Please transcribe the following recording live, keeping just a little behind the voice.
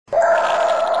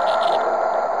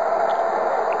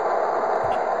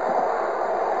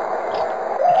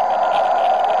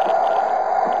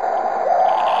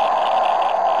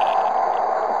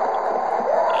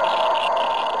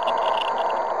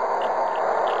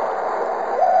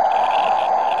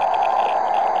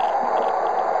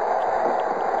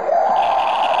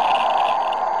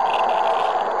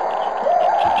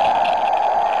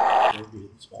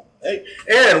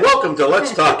to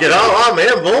Let's Talk It All. I'm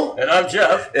Anvil. And I'm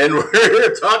Jeff. And we're here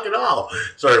to talk it all.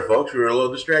 Sorry, folks, we were a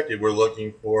little distracted. We're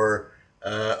looking for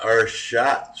our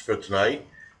shots for tonight.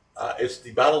 It's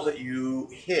the bottles that you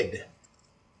hid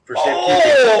for safekeeping.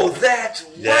 Oh, that's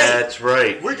right. That's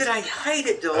right. Where did I hide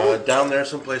it, though? Down there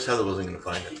someplace Heather wasn't going to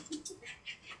find it.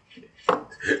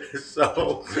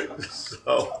 So,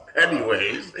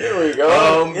 anyways. There we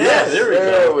go. Yes,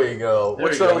 there we go.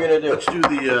 What are we going to do? Let's do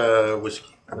the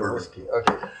whiskey. Whiskey.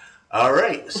 Okay. All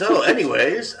right. So,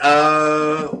 anyways,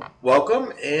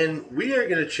 welcome. And we are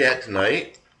going to chat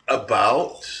tonight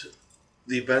about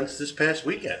the events this past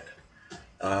weekend.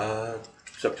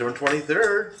 September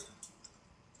 23rd,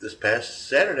 this past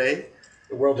Saturday.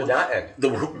 The world did not end. The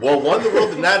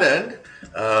world did not end.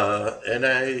 And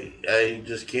I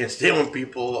just can't stand when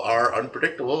people are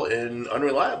unpredictable and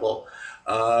unreliable.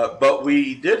 But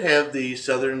we did have the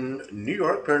Southern New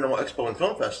York Paranormal Expo and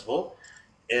Film Festival,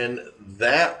 and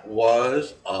that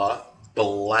was a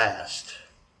blast.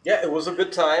 Yeah, it was a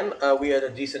good time. We had a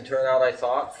decent turnout, I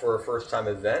thought, for a first-time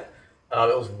event.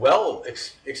 It was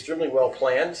extremely well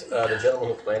planned. The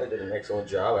gentleman who planned it did an excellent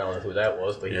job. I don't know who that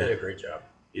was, but he did a great job.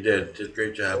 He did a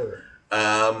great job.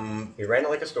 He ran it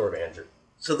like a store manager.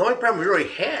 So the only problem we really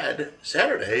had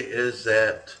Saturday is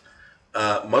that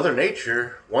Mother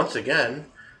Nature, once again,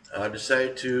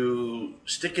 decided to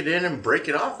stick it in and break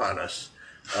it off on us.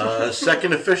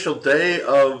 Second official day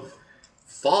of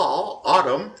fall,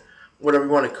 autumn, whatever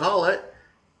you want to call it,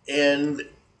 and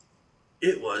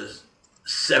it was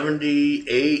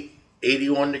 78,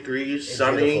 81 degrees,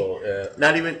 sunny,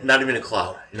 not even a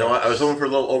cloud. You know, I was hoping for a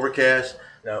little overcast.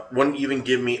 No. Wouldn't even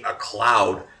give me a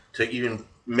cloud to even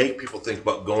make people think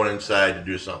about going inside to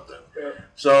do something. Yeah.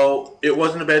 So it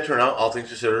wasn't a bad turnout, all things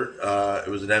considered. It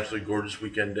was an absolutely gorgeous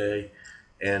weekend day.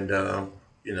 And,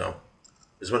 you know,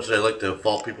 as much as I like to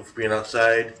fault people for being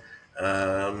outside,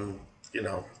 you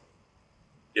know,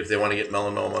 if they want to get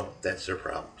melanoma, that's their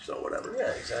problem. So whatever.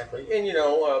 Yeah, exactly. And, you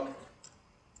know,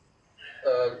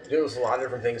 there was a lot of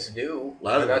different things to do.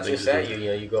 Not just that.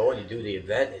 You go and you do the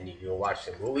event and you go watch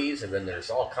the movies, and then there's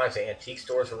all kinds of antique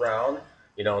stores around.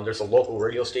 You know, and there's a local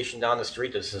radio station down the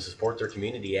street that doesn't support their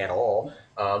community at all.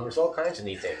 There's all kinds of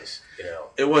neat things, you know.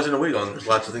 It wasn't Owego, and there's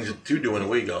lots of things to do in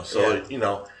Owego. So, you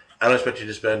know, I don't expect you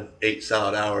to spend 8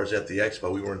 solid hours at the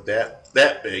expo. We weren't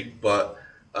that big, but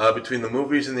between the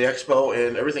movies and the expo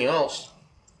and everything else,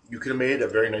 you could have made a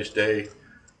very nice day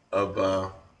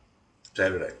of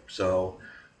Saturday. So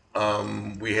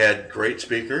we had great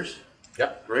speakers.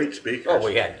 Yep. Great speakers. Oh,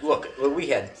 we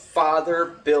had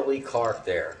Father Billy Clark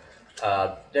there.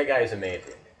 That guy is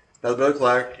amazing. Father Billy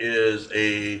Clark is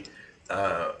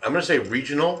I'm going to say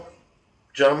regional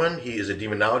gentleman. He is a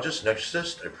demonologist, an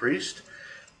exorcist, a priest,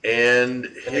 and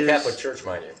in the Catholic Church,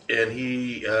 mind you. And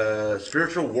he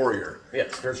spiritual warrior. Yeah,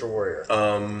 spiritual warrior.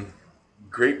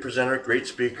 Great presenter, great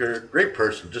speaker, great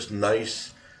person, just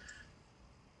nice.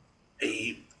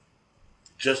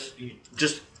 Just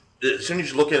as soon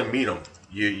as you look at him, meet him,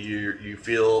 you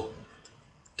feel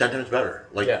 10 times better.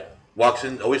 Walks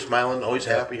in, always smiling, always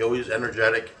happy, always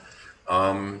energetic.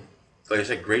 Like I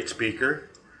said, great speaker,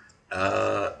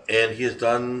 and he has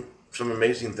done some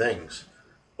amazing things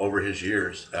over his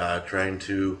years, trying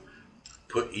to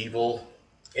put evil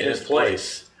in his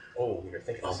place. Oh, you're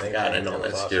thinking the same thing. God, I know,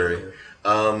 that's scary.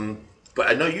 But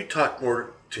I know you talked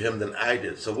more to him than I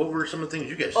did. So what were some of the things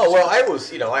you guys discussed? Well, I was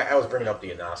bringing up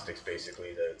the Gnostics,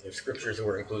 basically, the scriptures that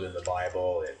were included in the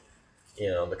Bible, and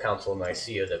the Council of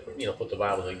Nicaea that put the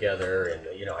Bible together, and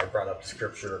I brought up the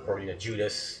scripture according to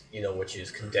Judas, which is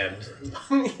condemned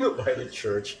by the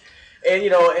church,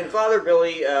 and Father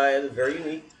Billy had a very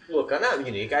unique look. Not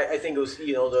unique. I think it was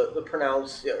the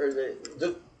pronounced or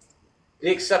the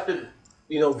accepted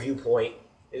viewpoint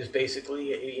is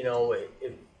basically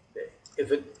if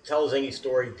it tells any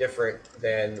story different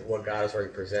than what God has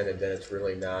already presented, then it's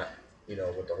really not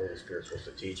what the Holy Spirit's supposed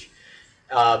to teach.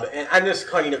 And I'm just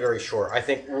cutting it very short. I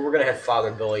think we're going to have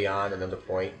Father Billy on another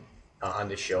point on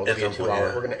this show. It's going to be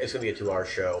it's going to be a 2-hour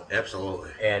show.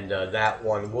 Absolutely. And that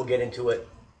one, we'll get into it.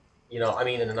 In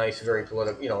a nice, very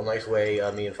political, nice way.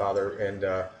 Me and Father, and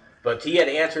but he had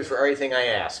answers for everything I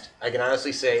asked. I can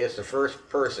honestly say it's the first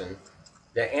person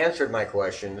that answered my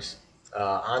questions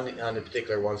on the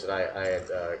particular ones that I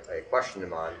questioned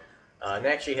him on, and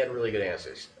actually had really good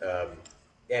answers.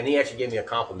 And he actually gave me a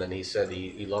compliment. He said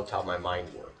he loved how my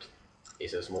mind worked. He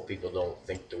says most people don't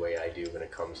think the way I do when it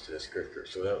comes to the scripture.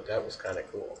 So that was kind of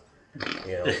cool. To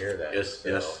hear that. Yes,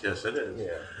 it is.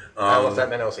 Yeah. I don't know if that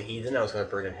meant I was a heathen. I was going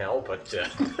to burn in hell, but those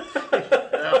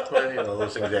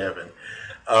things happen.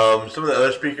 Some of the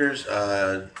other speakers,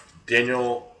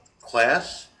 Daniel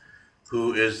Class,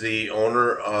 who is the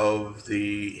owner of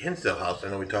the Hinsdale House. I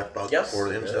know we talked about before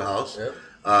the Hinsdale House.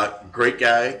 Great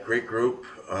guy, great group.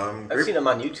 I've seen him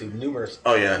on YouTube numerous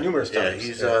times.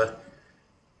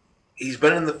 He's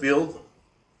been in the field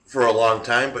for a long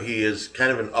time, but he is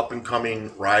kind of an up and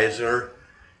coming riser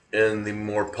in the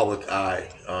more public eye.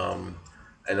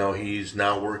 I know he's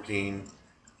now working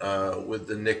with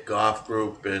the Nick Goff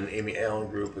group and Amy Allen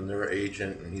group and their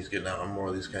agent, and he's getting out on more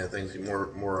of these kind of things,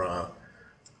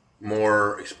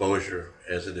 more exposure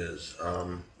as it is.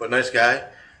 But nice guy.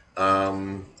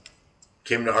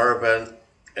 Came to our event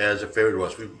as a favor to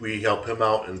us. We help him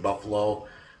out in Buffalo.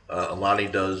 Alani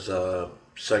does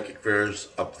psychic fairs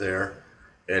up there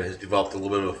and has developed a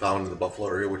little bit of a found in the Buffalo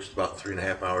area, which is about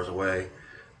 3.5 hours away.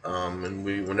 And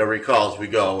whenever he calls, we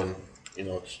go, and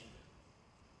it's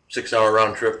 6-hour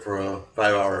round trip for a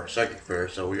 5-hour psychic fair.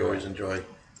 So we always enjoy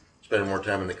spending more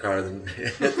time in the car than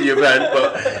at the event,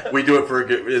 but we do it for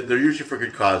they're usually for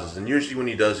good causes. And usually when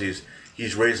he does,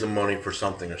 he's raising money for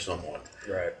something or someone.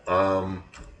 Right.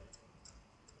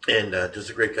 And just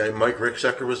a great guy. Mike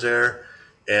Ricksecker was there,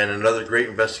 and another great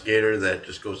investigator that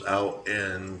just goes out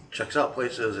and checks out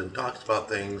places and talks about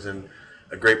things, and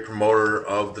a great promoter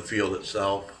of the field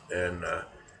itself, and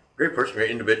great person,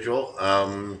 great individual.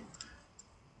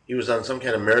 He was on some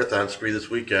kind of marathon spree this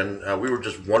weekend. We were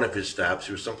just one of his stops.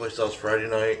 He was someplace else Friday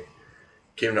night,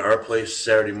 came to our place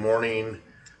Saturday morning.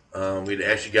 We'd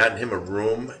actually gotten him a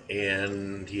room,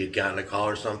 and he had gotten a call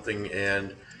or something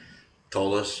and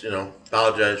told us,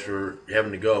 apologize for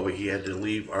having to go, but he had to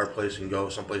leave our place and go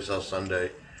someplace else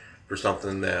Sunday for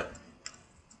something that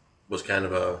was kind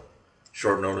of a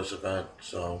short notice event.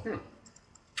 So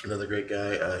another great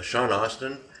guy. Sean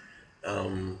Austin,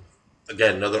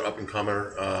 again, another up and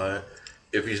comer.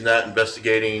 If he's not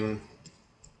investigating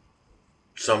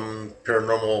some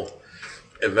paranormal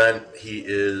event, he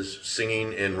is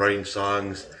singing and writing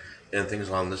songs and things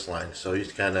along this line. So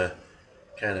he's kind of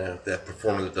that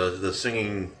performer that does the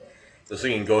singing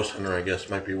ghost hunter, I guess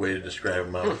might be a way to describe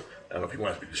him. I don't know if he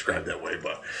wants to be described that way,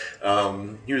 but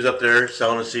he was up there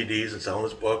selling his CDs and selling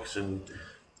his books and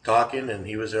talking, and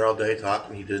he was there all day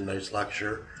talking. He did a nice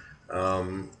lecture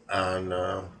on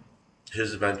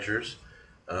his adventures.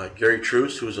 Gary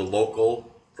Truce, who is a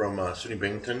local from SUNY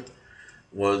Binghamton,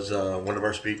 was one of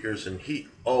our speakers, and he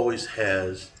always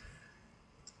has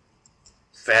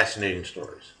fascinating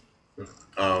stories.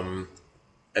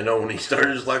 I know when he started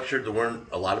his lecture, there weren't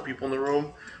a lot of people in the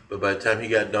room, but by the time he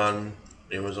got done,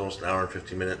 it was almost an hour and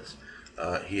 15 minutes.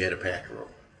 He had a packed room.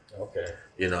 Okay.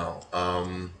 He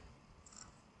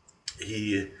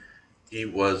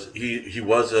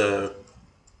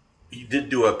did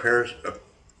do a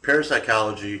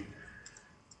parapsychology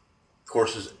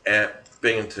courses at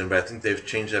Binghamton, but I think they've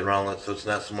changed that around, so it's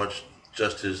not so much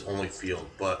just his only field,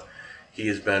 but he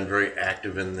has been very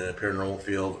active in the paranormal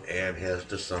field and has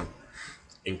just some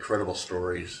incredible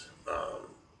stories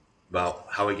about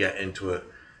how he got into it,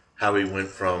 how he went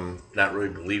from not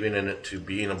really believing in it to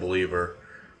being a believer,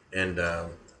 and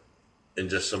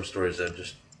just some stories that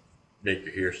just make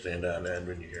your hair stand on end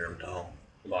when you hear him tell.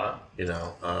 Wow.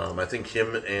 I think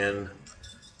him and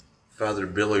Father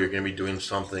Billy are going to be doing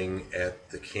something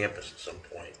at the campus at some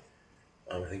point.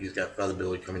 I think he's got Father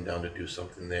Billy coming down to do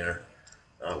something there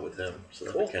with him, so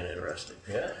that'll be kind of interesting.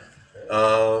 Yeah.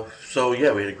 We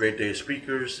had a great day of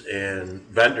speakers and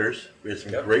vendors. We had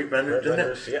some great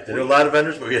vendors. Yeah. There were a lot of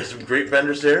vendors, but we had some great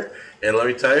vendors there. And let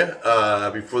me tell you,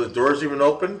 before the doors even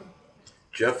opened,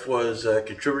 Jeff was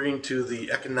contributing to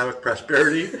the economic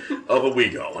prosperity of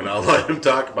Owego, and I'll let him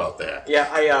talk about that. Yeah,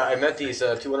 I met these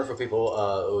two wonderful people.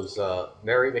 It was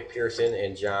Mary McPherson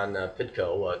and John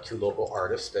Pidco, two local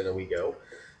artists in Owego.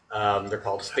 They're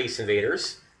called Space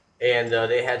Invaders, and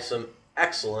they had some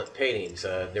excellent paintings.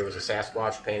 There was a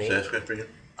Sasquatch painting.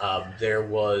 There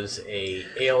was a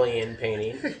alien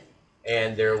painting,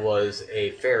 and there was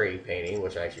a fairy painting,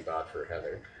 which I actually bought for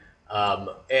Heather.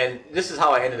 And this is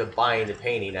how I ended up buying the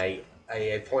painting. I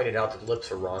had pointed out that the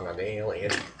lips are wrong on the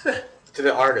alien to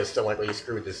the artist. I'm like, well, you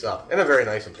screwed this up in a very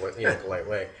nice and polite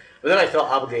way. But then I felt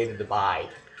obligated to buy,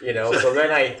 So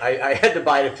then I had to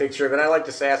buy the picture. But I like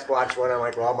the Sasquatch one. I'm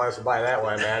like, well, I might as well buy that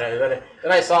one, man. And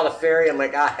then I saw the fairy. I'm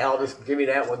like, hell, just give me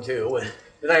that one too. And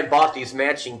then I bought these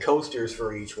matching coasters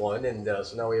for each one, and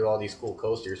so now we have all these cool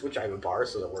coasters, which I have a bar,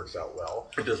 so that works out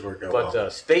well. It does work out well.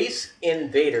 But Space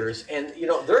Invaders, and they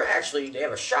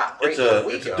have a shop right in Owego.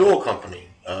 It's a dual company.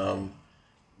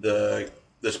 The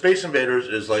Space Invaders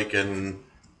is like an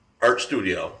art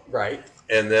studio, right?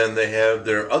 And then they have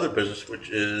their other business,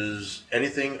 which is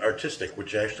anything artistic,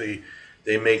 which actually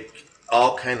they make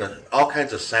all kinds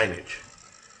of signage.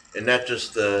 and not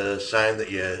just the sign that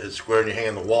it's square and you hang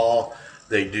on the wall.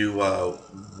 They do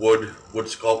wood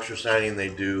sculpture signing. They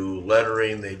do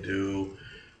lettering. They do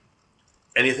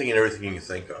anything and everything you can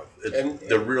think of.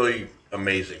 They're really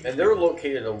amazing. And they're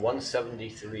located on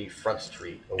 173 Front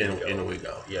Street, Owego. In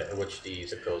Owego. Yeah, in which the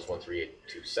zip code is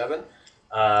 13827.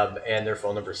 And their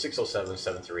phone number is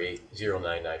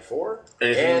 607-738-0994.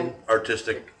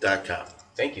 Anythingartistic.com.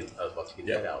 Thank you. I was about to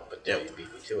get that out, but you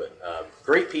beat me to it.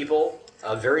 Great people,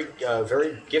 very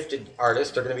gifted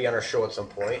artists. They're going to be on our show at some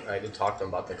point. I did talk to them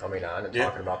about them coming on and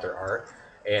talking about their art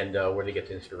and where they get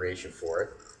the inspiration for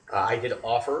it. I did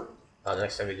offer the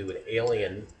next time they do an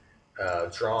alien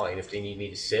drawing, if they need me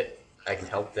to sit, I can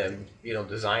help them,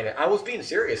 design it. I was being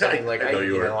serious. I mean, like I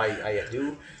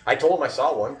told them I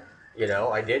saw one.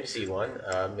 I did see one.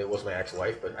 It was my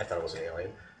ex-wife, but I thought it was an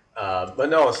alien. But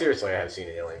no, seriously, I have seen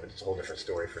an alien, but it's a whole different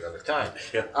story for another time.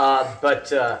 Yeah.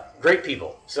 But great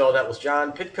people. So that was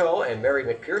John Pitko and Mary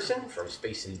McPherson from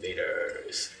Space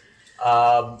Invaders.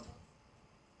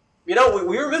 We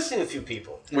were missing a few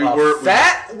people.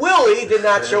 Fat Willie did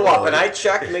not show up, and I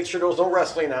checked to make sure there was no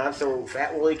wrestling on, so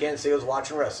Fat Willie can't say he was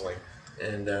watching wrestling.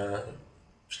 And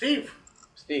Steve.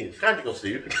 Conjugal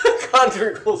Steve.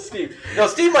 Conjugal Steve. No,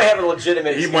 Steve might have a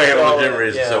legitimate reason. He might have a legitimate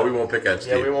reason, so we won't pick on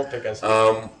Steve. Yeah, we won't pick on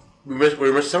Steve.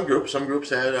 We missed some groups. Some groups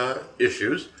had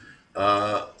issues.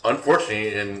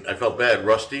 Unfortunately, and I felt bad,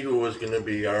 Rusty, who was going to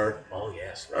be our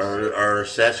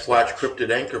Sasquatch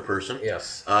cryptid anchor person,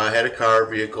 had a car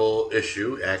vehicle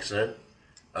accident.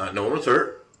 No one was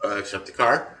hurt except the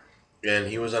car, and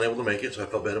he was unable to make it, so I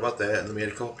felt bad about that. And then we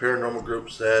had a couple paranormal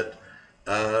groups that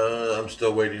I'm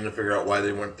still waiting to figure out why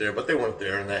they weren't there, but they weren't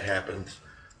there, and that happens.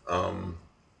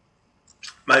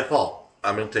 My fault.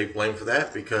 I'm going to take blame for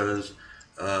that because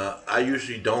I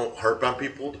usually don't harp on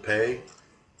people to pay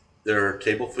their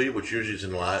table fee, which usually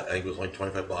isn't a lot. I think it was like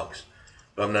 $25.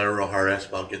 But I'm not a real hard ass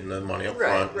about getting the money up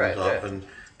front and stuff. And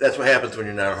that's what happens when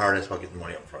you're not a hard ass about getting the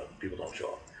money up front. People don't show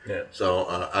up. Yeah. So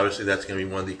obviously that's going to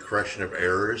be one of the correction of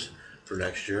errors for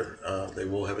next year. They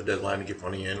will have a deadline to get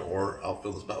money in, or I'll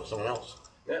fill this out with someone else.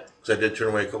 Yeah. Because I did turn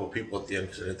away a couple of people at the end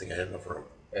because I didn't think I had enough room.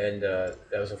 And that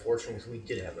was unfortunate because we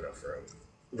did have enough room.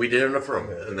 We did have enough room.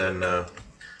 And then...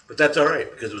 but that's all right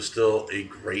because it was still a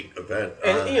great event.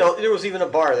 And there was even a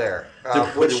bar there,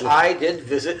 which I did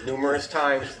visit numerous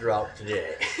times throughout the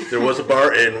day. There was a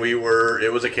bar, and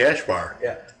it was a cash bar.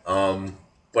 Yeah.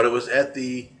 But it was at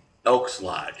the Elks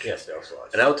Lodge. Yes, the Elks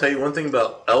Lodge. And I'll tell you one thing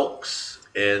about elks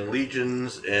and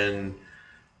legions and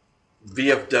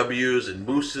VFWs and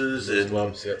mooses and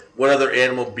what other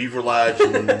animal, Beaver Lodge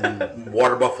and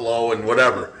water buffalo and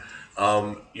whatever.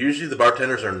 Usually the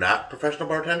bartenders are not professional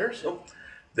bartenders. Nope.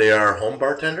 They are home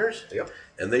bartenders,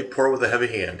 and they pour with a heavy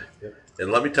hand. Yep.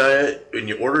 And let me tell you, when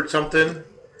you ordered something,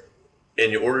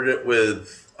 and you ordered it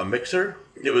with a mixer,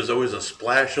 it was always a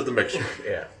splash of the mixer.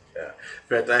 Yeah. In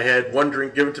fact, I had one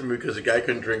drink given to me because the guy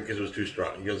couldn't drink because it was too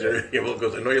strong. He goes, I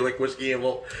know you like whiskey,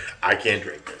 Emil. I can't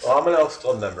drink this. Well, I'm an Elks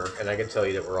Club member, and I can tell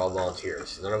you that we're all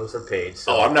volunteers. None of us are paid.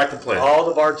 So I'm not complaining. All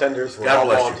the bartenders were all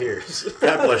volunteers.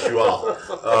 God bless you all.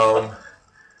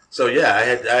 So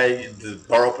yeah, the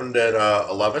bar opened at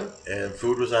 11, and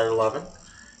food was at 11,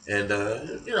 and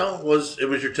it was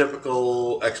your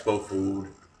typical expo food,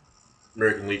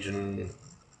 American Legion,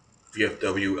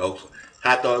 VFW, Elks,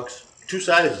 hot dogs, 2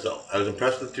 sizes though. I was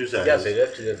impressed with 2 sizes. Yes, they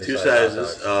did 2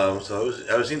 sizes. So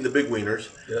I was eating the big wieners.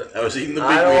 Yeah. I was eating the big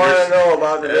wieners. I don't want to know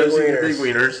about the big wieners. Eating the big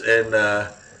wieners, and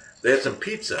they had some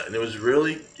pizza, and it was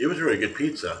really good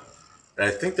pizza. And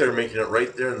I think they were making it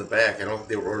right there in the back. I don't think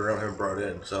they were ordering out and brought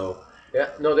in. So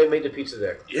yeah, no, they made the pizza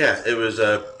there. Yeah, it was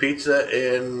pizza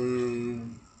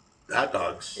and hot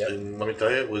dogs. Yep. And let me tell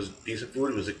you, it was decent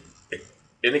food. It was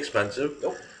inexpensive.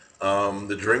 Nope.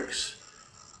 The drinks.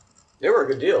 They were a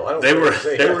good deal. They were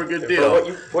a good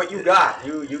deal. For what you got,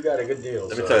 you got a good deal.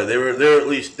 Let me tell you, they were at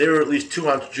least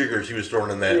 2-ounce jiggers he was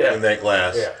throwing in that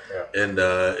glass. Yeah. And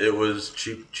it was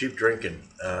cheap drinking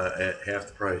at half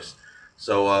the price.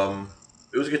 So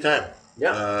it was a good time.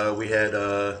 Yeah. We had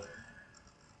the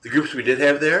groups we did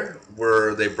have there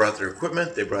they brought their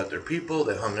equipment, they brought their people,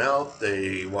 they hung out,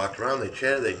 they walked around, they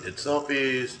chatted, they did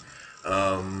selfies.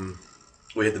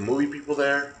 We had the movie people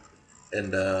there,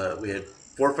 and we had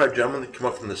 4 or 5 gentlemen that come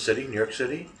up from the city, New York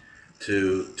City,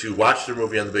 to watch their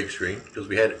movie on the big screen because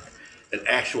we had an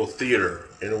actual theater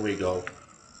in Owego,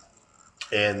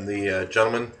 and the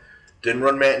gentleman didn't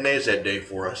run matinees that day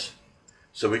for us,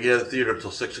 so we get at the theater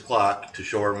until 6 o'clock to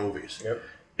show our movies. Yep.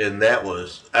 And that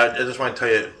was, I just want to tell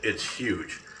you, it's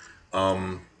huge.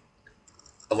 A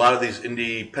lot of these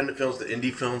independent films, the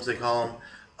indie films they call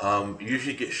them,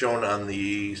 usually get shown on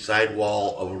the side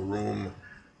wall of a room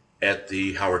at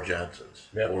the Howard Johnson's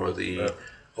Yep. or the Yep.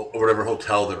 or whatever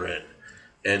hotel they're in,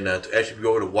 and to actually be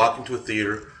able to walk into a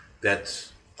theater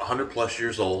that's 100 plus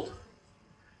years old,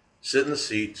 sit in the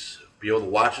seats, be able to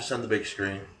watch us on the big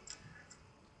screen.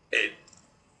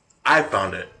 I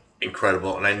found it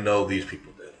incredible, and I know these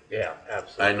people did. Yeah,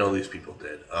 absolutely. I know these people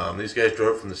did. These guys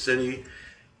drove from the city,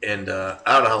 and I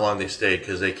don't know how long they stayed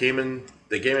because they came in,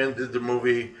 did the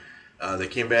movie. They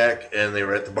came back and they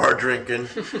were at the bar drinking,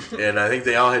 and I think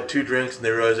they all had 2 drinks, and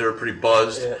they realized they were pretty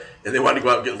buzzed, and they wanted to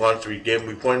go out and get lunch. So we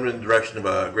pointed them in the direction of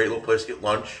a great little place to get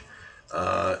lunch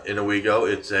in Owego.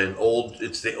 It's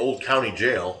the old county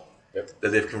jail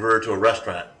that they've converted to a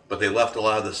restaurant, but they left a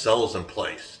lot of the cells in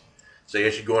place. So you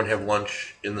should go and have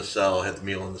lunch in the cell, have the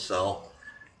meal in the cell.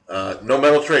 No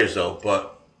metal trays though,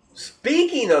 but...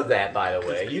 Speaking of that, by the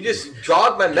way, you just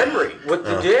jogged my memory with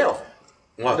the jail.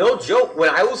 What? No joke. When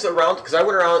I was around, because I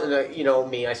went around,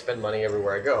 and me, I spend money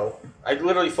everywhere I go. I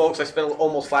spent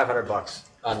almost $500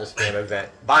 on this damn event,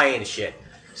 buying shit.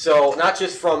 So not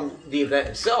just from the event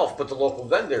itself, but the local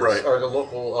vendors or the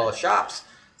local shops.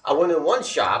 I went in one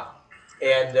shop.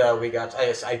 And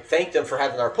I thanked them for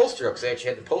having our poster up because they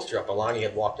actually had the poster up. Alani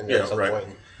had walked in there at some point.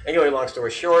 And anyway, long story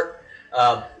short,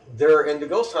 they're into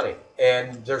ghost hunting.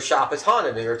 And their shop is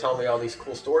haunted. And they were telling me all these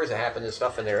cool stories that happened and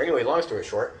stuff in there. Anyway, long story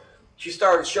short, she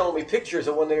started showing me pictures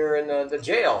of when they were in the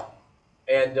jail.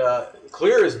 And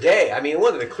clear as day. I mean,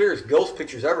 one of the clearest ghost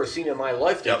pictures I've ever seen in my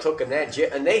life they took in that jail.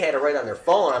 And they had it right on their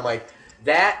phone. I'm like,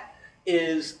 that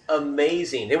is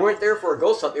amazing. They weren't there for a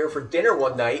ghost hunt. They were for dinner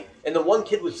one night, and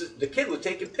the kid was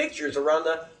taking pictures around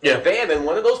the van. And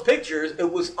one of those pictures,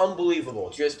 it was unbelievable,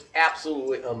 just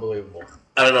absolutely unbelievable.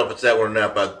 I don't know if it's that one or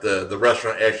not, but the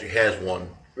restaurant actually has one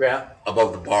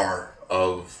above the bar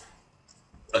of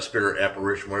a spirit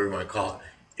apparition, whatever you want to call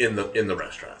it, in the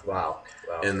restaurant. Wow.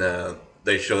 And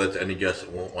they show that to any guest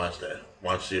that wants to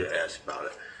see or ask about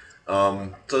it.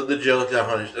 So the jail down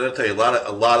hunters, and I'll tell you, a lot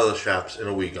of the shops in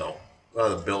Owego, a lot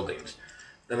of the buildings,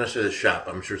 not necessarily the shop,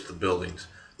 I'm sure it's the buildings.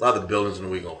 A lot of the buildings in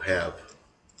Owego have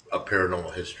a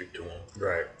paranormal history to them.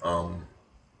 Right.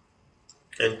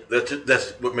 And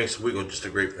that's what makes Owego just a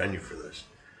great venue for this.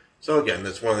 So again,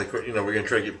 that's one of the, we're going to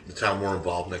try to get the town more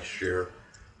involved next year.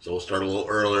 So we'll start a little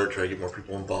earlier, try to get more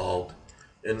people involved.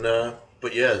 And,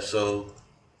 but yeah, so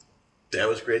that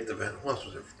was great. The event, what else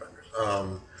was there for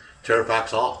vendors? Terra Fox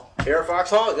Hall. Terra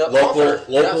Fox Hall,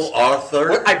 local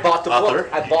author. I bought the book.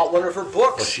 I bought one of her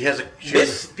books. Well, she has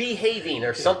Misbehaving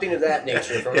or something of that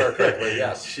nature, if I remember correctly.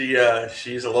 Yes.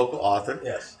 She's a local author.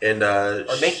 Yes. And or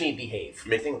Make Me Behave.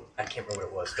 I can't remember what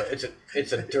it was. But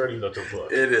it's a dirty little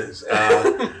book. It is.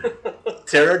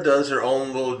 Tara does her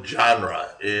own little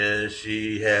genre.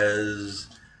 She has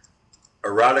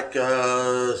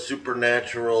erotica,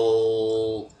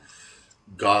 supernatural,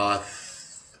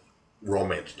 goth,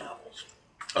 romance novels.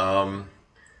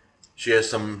 She has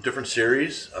some different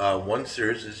series. One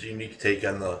series is a unique take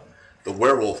on the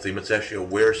werewolf theme. It's actually a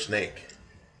were-snake.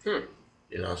 So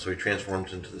he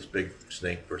transforms into this big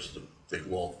snake versus a big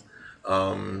wolf.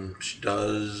 She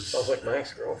does... Sounds like my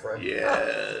ex-girlfriend.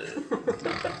 Yeah.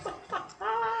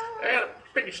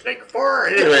 Big snake for her.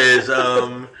 Anyways,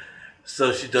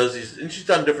 so she does these... And she's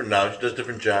done different now. She does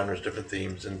different genres, different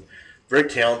themes, and very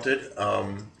talented.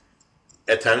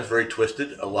 At times very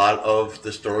twisted. A lot of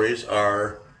the stories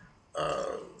are,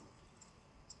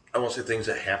 I won't say things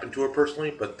that happen to her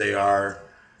personally, but they are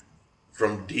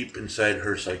from deep inside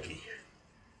her psyche.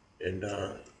 And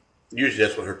usually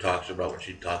that's what her talks are about when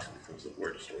she talks and becomes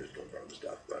where the stories come from and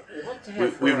stuff. But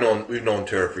we've known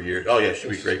Tara for years. Oh yeah,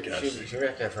 she'd be a great guest.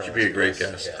 She'd be a great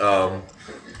guest. Yeah.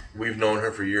 We've known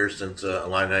her for years since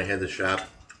Alana and I had the shop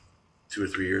 2 or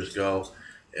 3 years ago.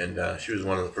 And she was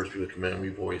one of the first people to come in.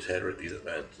 We've always had her at these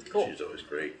events. And cool. She's always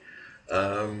great.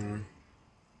 Trying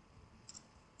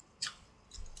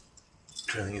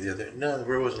to think of the other. No,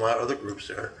 there was a lot of other groups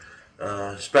there.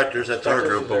 Spectres, that's our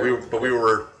group, but we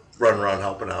were running around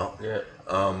helping out. Yeah.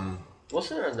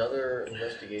 Wasn't there another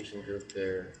investigation group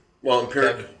there? Well,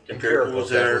 Empirical was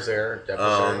there.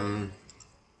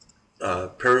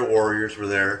 Para Warriors were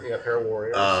there. Yeah, Para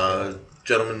Warriors.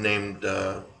 Gentleman named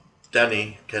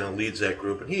Denny kind of leads that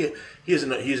group, and he's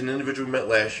an individual we met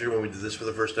last year when we did this for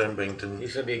the first time in Binghamton.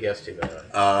 He's gonna be a guest too, by the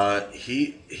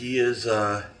way.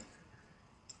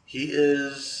 He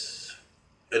is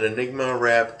an enigma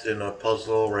wrapped in a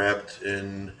puzzle wrapped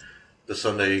in the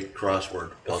Sunday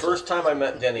crossword puzzle. The first time I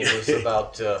met Denny was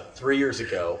about 3 years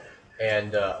ago,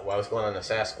 and I was going on a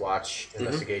Sasquatch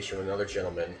investigation with another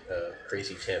gentleman,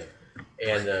 Crazy Tim.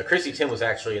 And Crazy Tim was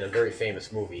actually in a very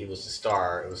famous movie. He was the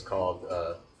star. It was called...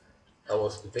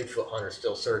 was the Bigfoot Hunter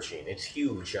Still Searching. It's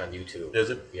huge on YouTube. Is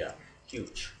it? Yeah,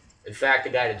 huge. In fact, the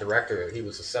guy, the director, he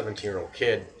was a 17-year-old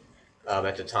kid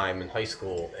at the time in high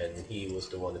school, and he was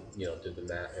the one that did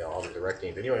all the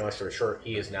directing. But anyway, long story short,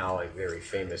 he is now a very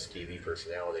famous TV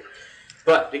personality.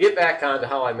 But to get back on to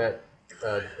how I met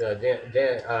Dan,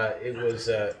 it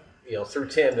was through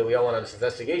Tim that we all went on this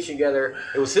investigation together.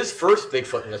 It was his first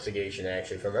Bigfoot investigation,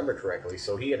 actually, if I remember correctly.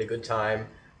 So he had a good time,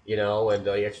 and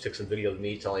he actually took some video of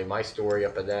me telling my story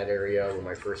up in that area with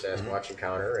my first Sasquatch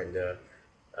encounter, and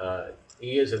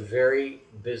he is a very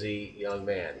busy young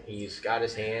man. He's got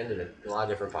his hand in a lot of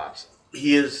different pots.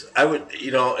 He is. I would,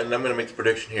 and I'm going to make the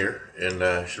prediction here, and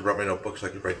I should write my notebook so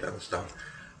I can write down the stuff.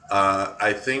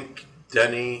 I think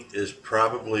Denny is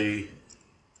probably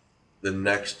the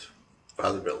next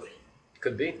Father Billy.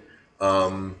 Could be.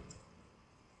 Denny's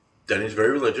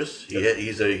very religious.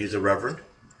 He's a reverend.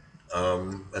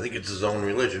 I think it's his own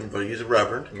religion, but he's a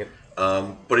reverend. Yep.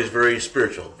 But he's very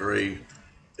spiritual, and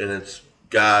it's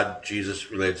God, Jesus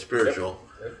related spiritual.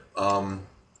 Yep.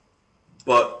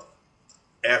 But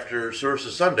after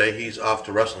services Sunday, he's off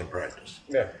to wrestling practice.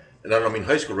 Yeah. And I don't mean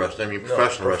high school wrestling, I mean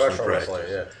professional wrestling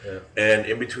practice. Yeah. And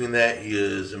in between that, he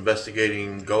is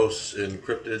investigating ghosts and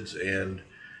cryptids and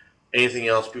anything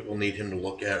else people need him to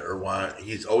look at or want.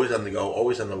 He's always on the go,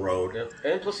 always on the road. Yeah.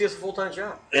 And plus he has a full-time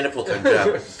job. And a full-time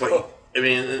job. But,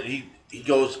 he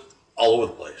goes all over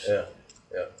the place. Yeah.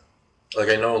 Like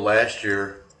I know last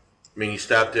year, he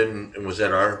stopped in and was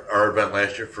at our event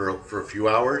last year for a few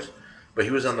hours, but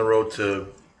he was on the road to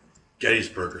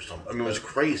Gettysburg or something. It was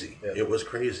crazy. Yeah. It was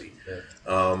crazy. Yeah.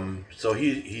 So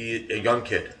he a young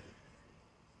kid.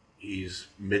 He's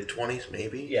mid-20s,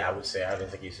 maybe. Yeah, I would say. I don't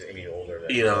think he's any older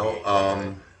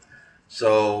than.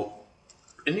 So,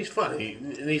 and he's funny,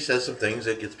 and he says some things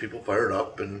that gets people fired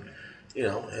up, and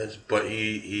but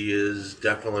he is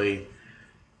definitely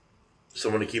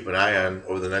someone to keep an eye on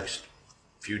over the next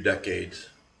few decades.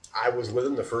 I was with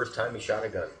him the first time he shot a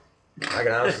gun. I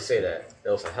can honestly say that. It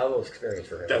was a hell of an experience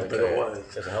for him. That bet it was.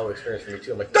 It was a hell of an experience for me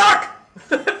too. I'm like, Doc!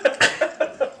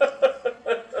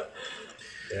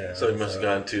 Yeah, So he must have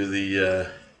gone to the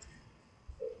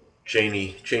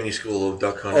Cheney School of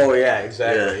Duck Hunting. Oh yeah,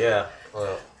 exactly. Yeah.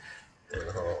 Well,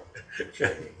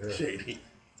 Cheney.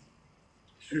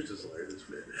 Shoot this latest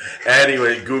man.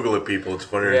 Anyway, Google it, people. It's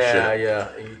funnier than shit. Yeah.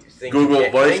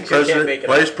 Google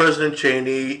Vice President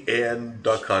Cheney and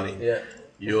duck hunting. Yeah.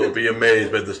 You'll be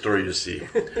amazed by the story you see.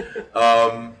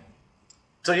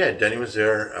 So yeah, Denny was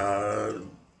there.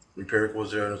 Empirical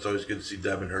was there, and it's always good to see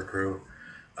Deb and her crew.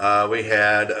 We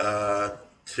had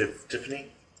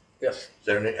Tiffany. Yes. Is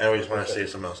that her name? I always want to say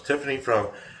something else. Tiffany from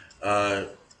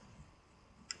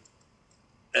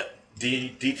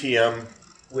DTM.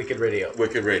 Wicked Radio.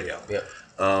 Yep.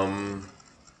 And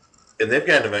they've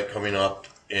got an event coming up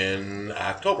in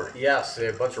October. Yes, they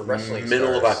have a bunch of wrestling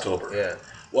Middle stars. of October. Yeah.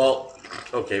 Well,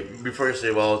 okay, before you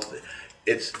say,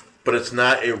 but it's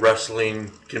not a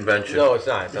wrestling convention. No, it's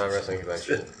not. It's not a wrestling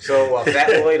convention. So,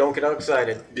 Fat Boy, don't get all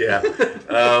excited. Yeah.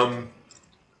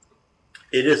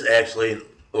 It is actually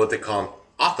what they call an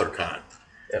author con.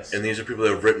 Yes. And these are people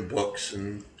that have written books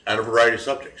and on a variety of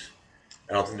subjects.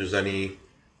 I don't think there's any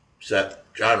set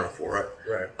genre for it.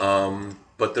 Right.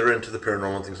 But they're into the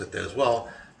paranormal and things like that as well.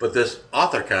 But this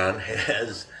author con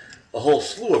has a whole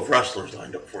slew of wrestlers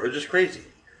lined up for it. It's just crazy.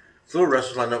 Slew of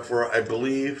wrestlers lined up for it. I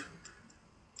believe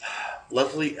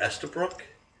Leslie Estabrook.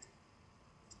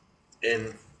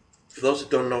 And for those that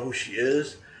don't know who she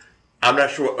is, I'm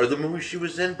not sure what other movies she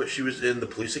was in, but she was in the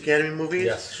Police Academy movies.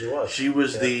 Yes, she was. She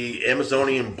was the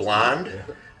Amazonian blonde.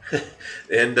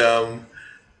 And,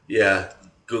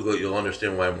 Google it. You'll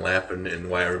understand why I'm laughing and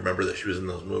why I remember that she was in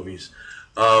those movies.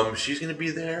 She's going to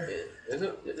be there.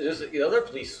 There's the other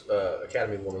Police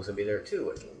Academy woman's going to be there,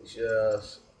 too.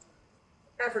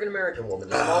 African-American woman,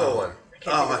 the smaller one. I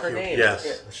can't think of her name. Yes.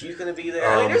 Yeah, she's going to be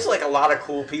there. There's like a lot of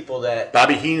cool people that...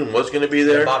 Bobby Heenan was going to be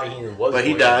there. Yeah, Bobby Heenan was but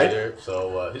he going died. to be there,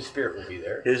 so his spirit will be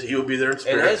there. He will be there in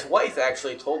spirit. And his wife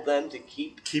actually told them to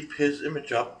keep his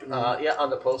image up. And, on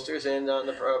the posters and on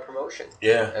the promotion.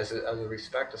 Yeah. As a sign of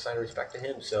respect to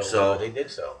him. So they did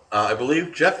so. I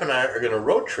believe Jeff and I are going to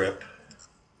road trip.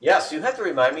 Yes, you have to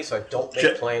remind me so I don't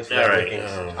make plans for that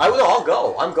weekend. I'll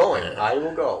go. I'm going. Yeah. I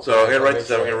will go. So I'm going to write this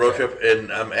down. I'm going to road trip,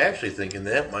 and I'm actually thinking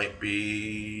that might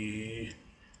be,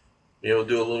 do a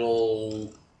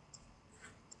little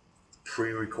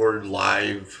pre-recorded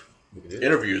live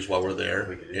interviews while we're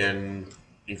there and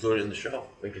include it in the show.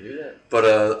 We could do that. But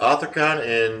AuthorCon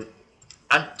in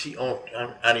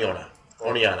Aniona.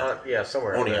 Yeah,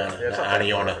 somewhere. Oniana.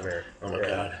 Aniona. Oh my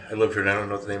God. I live here and I don't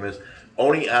know what the name is.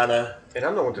 Oniana. And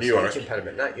I'm the one with the speech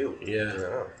impediment, not you.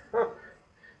 Yeah. Huh.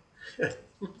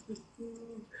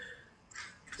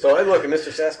 So I look, and Mr.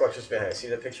 Sasquatch just behind. See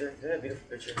that picture? Isn't that a beautiful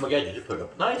picture? Oh my God, you did put it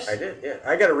up. Nice. I did, yeah.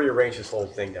 I got to rearrange this whole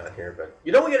thing down here, but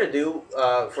you know what we got to do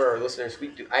for our listeners?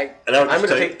 I'm going to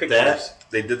take pictures.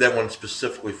 They did that one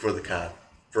specifically for the con,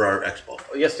 for our expo.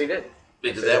 Oh, yes, they did.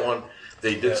 They did that one.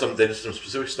 They did some. They did some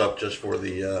specific stuff just for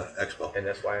the expo. And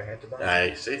that's why I had to buy it.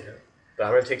 I see. Yeah. But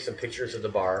I'm going to take some pictures of the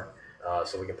bar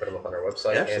so we can put them up on our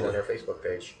website and on our Facebook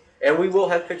page. And we will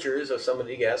have pictures of some of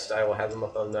the guests. I will have them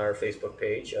up on our Facebook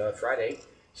page Friday.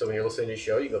 So when you're listening to the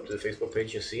show, you go up to the Facebook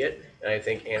page, you'll see it. And I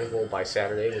think Anvil by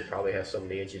Saturday will probably have some of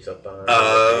the images up on the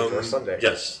page or Sunday.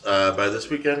 Yes. By this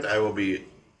weekend, I will be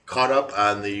caught up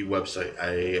on the website.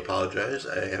 I apologize.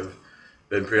 I have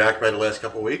been preoccupied the last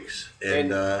couple of weeks,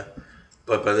 but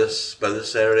by this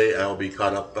Saturday, I will be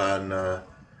caught up on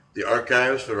the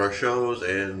archives for our shows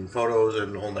and photos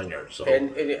and the whole 9 yards. So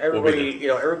and everybody,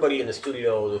 everybody in the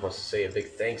studio wants to say a big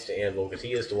thanks to Anvil because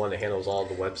he is the one that handles all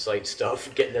the website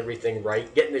stuff, getting everything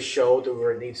right, getting the show to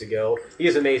where it needs to go. He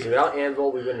is amazing. Without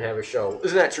Anvil, we wouldn't have a show.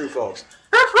 Isn't that true, folks?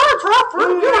 That's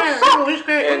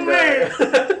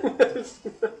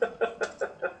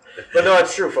But no,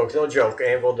 it's true, folks. No joke.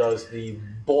 Anvil does the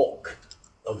bulk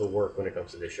of the work when it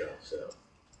comes to this show.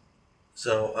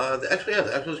 So the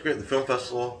expo was great. The film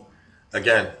festival,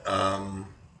 again,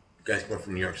 guys coming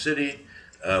from New York City.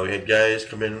 We had guys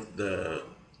come in.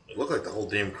 It looked like the whole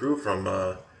damn crew from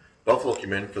Buffalo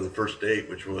came in for the first date,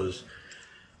 which was.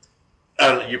 I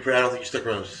don't think you stuck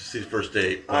around to see the first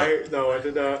date. No, I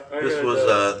did not.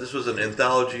 This was an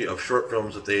anthology of short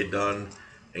films that they had done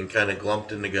and kind of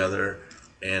glumped in together,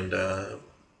 and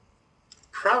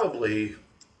probably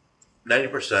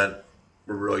 90%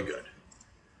 were really good.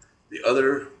 The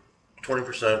other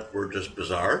 20% were just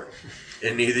bizarre,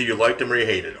 and either you liked them or you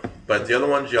hated them. But the other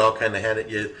ones, y'all kind of had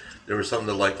it. There was something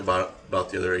to like about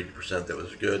the other 80% that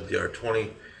was good. The other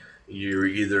 20%, you were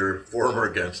either for them or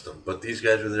against them. But these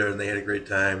guys were there, and they had a great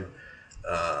time.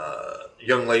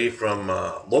 Young lady from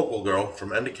local girl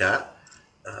from Endicott,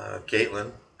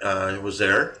 Caitlin, was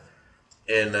there,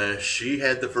 and she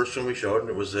had the first film we showed, and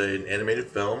it was an animated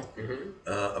film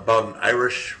about an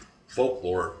Irish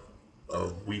folklore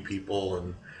of wee people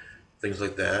and things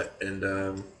like that,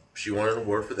 and she won an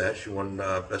award for that. She won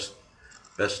best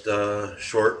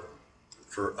short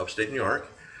for upstate New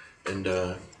York, and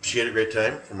she had a great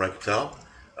time from what I could tell.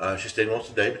 She stayed most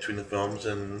of the day between the films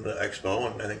and the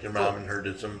expo, and I think your mom and her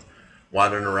did some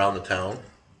wandering around the town.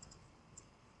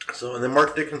 So, and then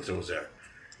Mark Dickinson was there.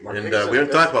 We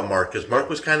haven't talked about Mark because Mark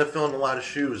was kind of filling a lot of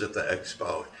shoes at the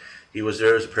expo. He was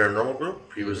there as a paranormal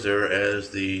group. He was there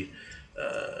as the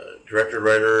director,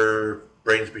 writer,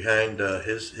 brains behind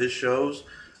his shows,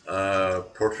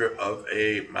 Portrait of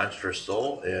a Monstrous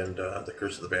Soul and The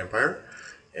Curse of the Vampire.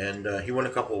 And he won a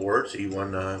couple awards. He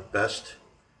won Best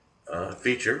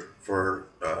Feature for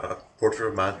Portrait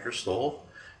of a Monstrous Soul.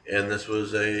 And this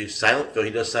was a silent film.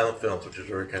 He does silent films, which is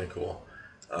very kind of cool.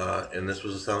 And this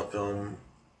was a silent film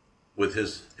with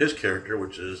his character,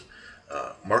 which is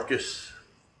Marcus,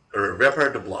 or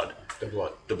Vampire de Blood.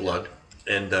 De Blood.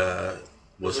 And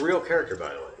was a real character, by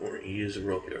the way. He is a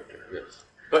real character. Yes.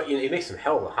 But he makes some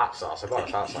hell of a hot sauce. I bought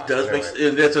hot sauce. He does make.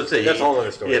 That's what I'm saying. That's a whole other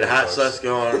story. He had a hot sauce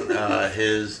going.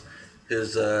 His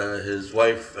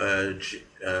wife. I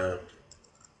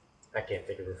can't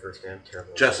think of her first name.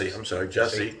 Terrible. Jessie. I'm sorry,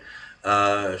 Jessie.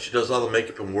 She does all the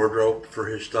makeup and wardrobe for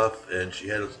his stuff, and she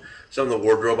had some of the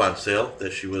wardrobe on sale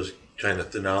that she was trying to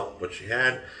thin out what she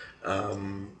had.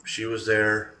 She was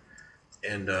there,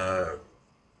 and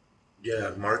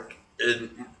Mark.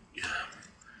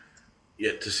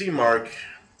 To see Mark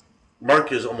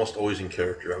is almost always in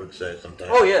character, I would say,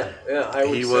 sometimes. Oh, yeah. I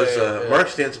would say. Mark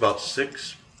stands about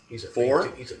 6'4". He's a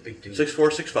big dude. 6'4",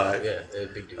 6'5". Yeah, a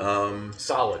big dude.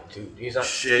 Solid, dude. He's not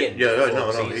skinny.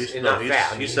 He's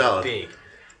fat. He's solid. Big.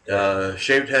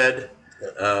 Shaved head.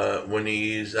 When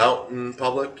he's out in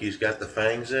public, he's got the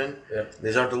fangs in. Yeah.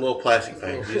 These aren't the little plastic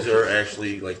fangs. These are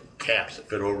actually like caps that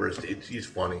fit over his teeth. He's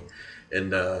funny.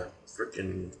 And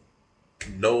freaking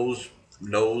nose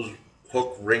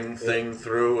hook ring thing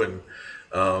through,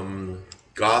 and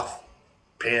goth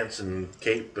pants and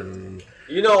cape and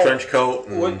trench coat.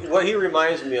 And what he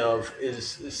reminds me of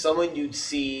is someone you'd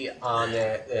see on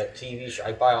that TV show.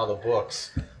 I buy all the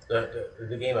books,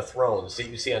 the Game of Thrones that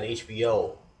you see on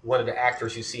HBO. One of the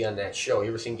actors you see on that show. You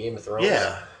ever seen Game of Thrones?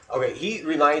 Yeah. Okay, he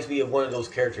reminds me of one of those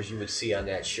characters you would see on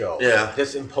that show. Yeah.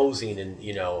 Just imposing and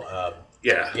Yeah.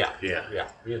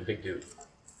 He's a big dude.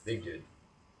 Big dude.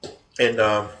 And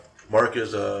Mark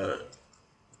is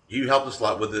he helped us a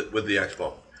lot with the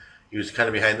expo. He was kind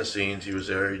of behind the scenes. He was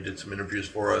there. He did some interviews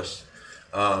for us.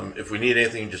 If we need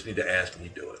anything, you just need to ask and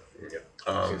he'd do it.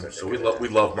 So we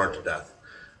love Mark to death.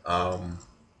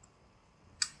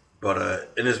 But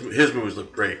and his movies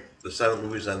look great. The silent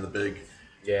movies on the big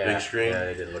screen. Yeah,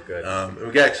 they did look good. And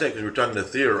we got excited because we were talking to the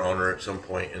theater owner at some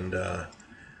point, and the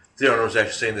theater owner was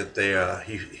actually saying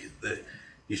that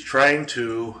he's trying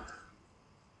to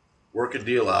work a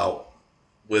deal out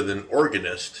with an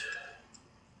organist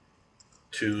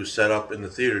to set up in the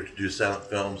theater to do silent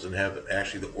films and have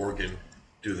actually the organ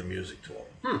do the music to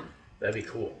them. That'd be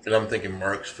cool. And I'm thinking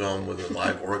Mark's film with a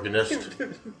live organist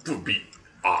would be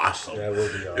awesome. That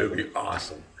would be awesome. It would be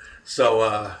awesome.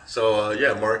 So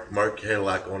yeah, Mark had a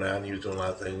lot going on. He was doing a lot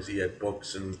of things. He had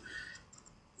books, and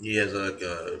he has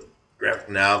a graphic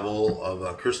novel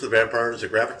of Curse of the Vampire. It's a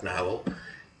graphic novel,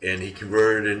 and he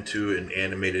converted it into an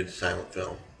animated silent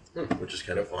film, which is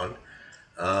kind of fun.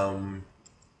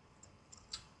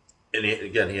 And he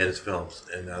had his films,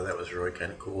 and that was really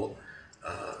kind of cool.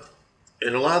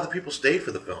 And a lot of the people stayed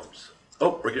for the films.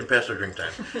 Oh, we're getting past our drink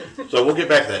time. So we'll get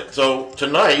back to that. So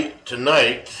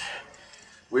tonight,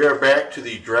 we are back to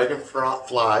the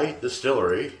Dragonfly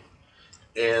Distillery.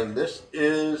 And this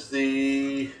is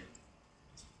the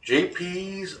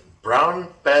JP's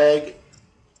Brown Bag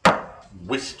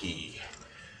Whiskey.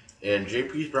 And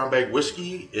JP's Brown Bag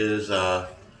Whiskey is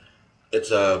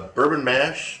it's a bourbon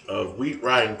mash of wheat,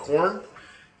 rye, and corn.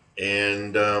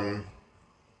 And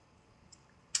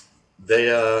they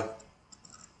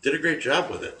did a great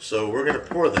job with it. So we're going to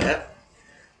pour that.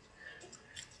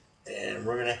 And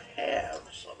we're going to have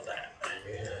some of that.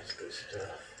 Yeah, that's good stuff.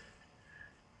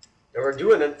 And we're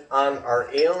doing it on our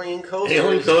alien coasters.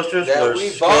 Alien coasters that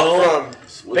we bought from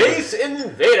Space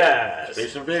Invaders.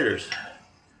 Space Invaders.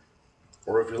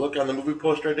 Or if you look on the movie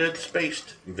poster I did,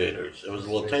 Spaced Invaders. It was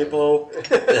a little typo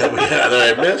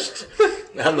that I missed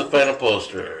on the final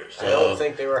poster. So, I don't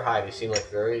think they were high. They seemed like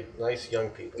very nice young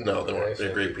people. No, they weren't.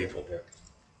 They're great people. Yeah.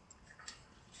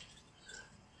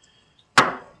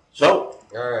 So,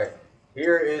 all right.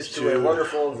 Here is to a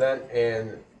wonderful event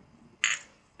in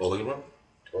Bowling Women.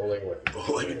 Bowling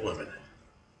Women.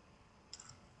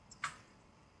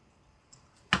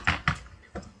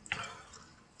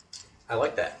 I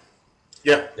like that.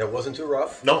 Yeah. That wasn't too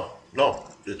rough. No.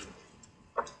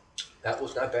 That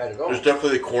was not bad at all. There's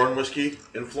definitely the corn whiskey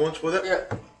influence with it. Yeah.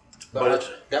 But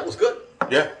that was good.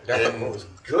 Yeah. That was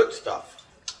good stuff.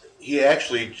 He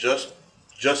actually just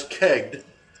kegged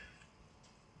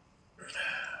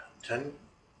 10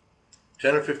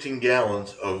 or 15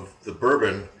 gallons of the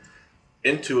bourbon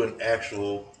into an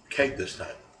actual keg this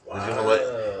time. Wow.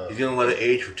 He's gonna let it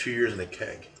age for 2 years in a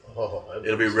keg.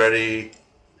 It'll be ready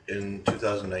in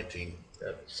 2019.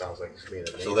 That sounds like it's being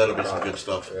amazing. So that'll be some good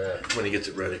stuff when he gets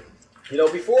it ready. You know,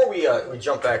 before we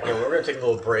jump back in, we're going to take a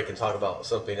little break and talk about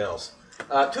something else.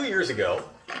 2 years ago,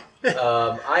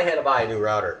 I had to buy a new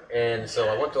router, and so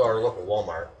I went to our local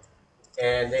Walmart,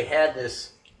 and they had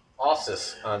this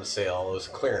Asus on sale. It was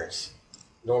clearance.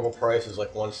 Normal price was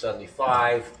like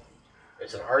 $175.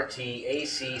 It's an RT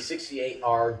AC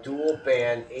 68R dual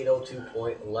band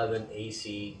 802.11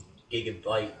 AC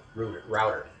gigabyte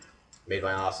router made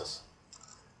by Asus.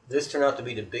 This turned out to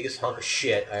be the biggest hunk of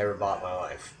shit I ever bought in my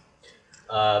life.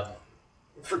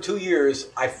 For 2 years,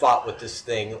 I fought with this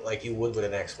thing like you would with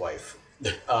an ex-wife.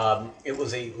 It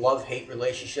was a love-hate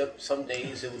relationship. Some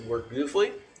days it would work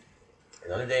beautifully,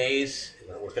 and other days it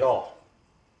wouldn't work at all.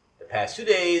 The past 2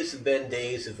 days have been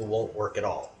days if it won't work at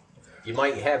all. You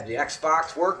might have the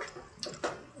Xbox work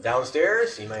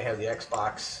downstairs. You might have the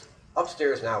Xbox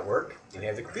upstairs not work. You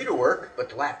have the computer work, but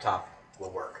the laptop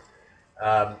will work.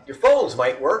 Your phones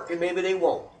might work, and maybe they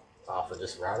won't off of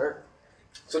this router.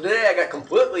 So today I got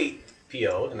completely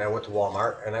PO'd, and I went to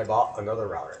Walmart, and I bought another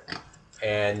router.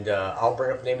 And I'll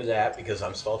bring up the name of that because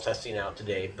I'm still testing out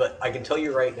today. But I can tell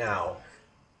you right now,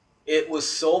 it was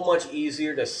so much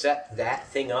easier to set that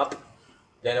thing up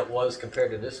than it was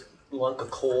compared to this lunk of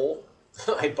coal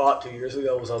I bought 2 years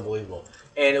ago. It was unbelievable.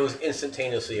 And it was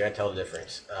instantaneously, I tell the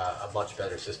difference, a much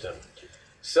better system.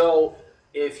 So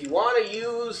if you want to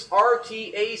use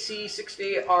RTAC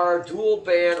 68R dual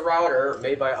band router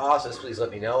made by Asus, please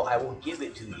let me know. I will give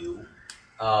it to you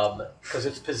because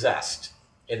it's possessed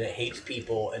and it hates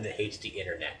people and it hates the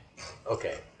internet.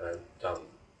 Okay, I'm done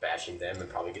bashing them and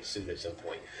probably get sued at some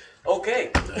point. Okay.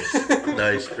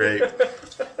 Nice, great.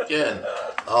 Again,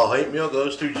 all hate mail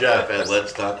goes to Jeff at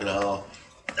Let's Talk It All.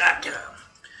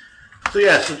 So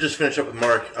yeah, so just finish up with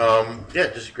Mark.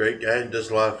 Just a great guy and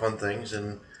does a lot of fun things,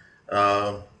 and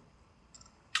another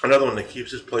one that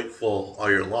keeps his plate full all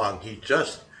year long. He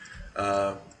just in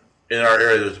our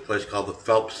area there's a place called the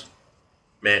Phelps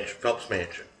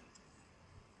Mansion,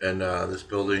 and this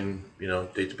building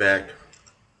dates back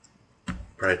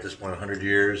probably at this point 100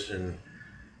 years, and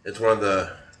it's one of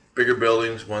the bigger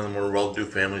buildings, one of the more well-to-do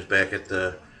families back at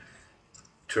the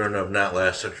turn of not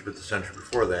last century, but the century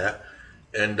before that.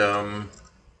 And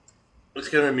it's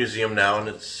kind of a museum now, and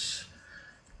it's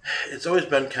always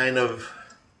been kind of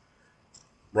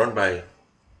run by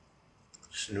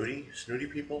snooty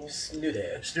people.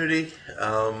 Snooty.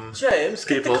 James,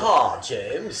 get people. the call,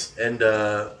 James. And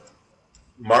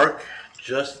Mark's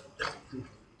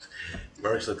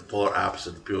like the polar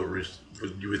opposite of people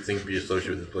you would think be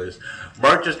associated with this place.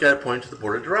 Mark just got appointed to the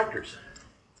board of directors.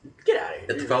 Get out of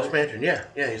here. At the Phelps Mansion, yeah,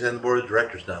 he's on the board of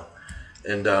directors now.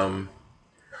 And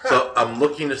so I'm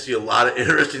looking to see a lot of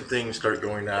interesting things start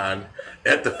going on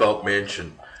at the Phelps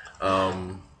Mansion.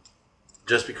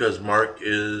 Just because Mark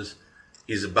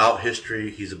he's about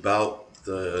history, he's about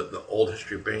the old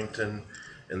history of Bennington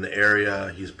and the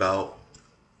area, he's about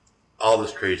all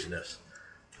this craziness.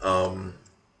 So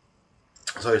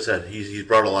like I said, he's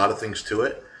brought a lot of things to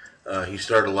it. He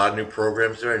started a lot of new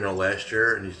programs there, I know, last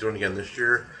year, and he's doing it again this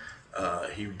year.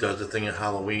 He does a thing at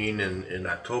Halloween in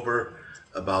October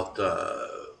about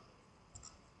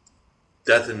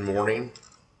death and mourning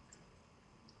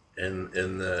in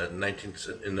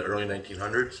the early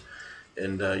 1900s,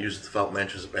 and uses the Phelps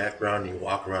Mansion as a background. You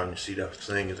walk around, and you see those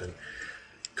things and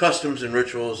customs and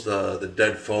rituals, the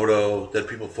dead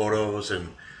people photos,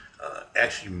 and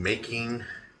actually making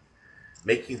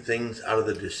things out of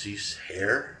the deceased's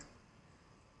hair.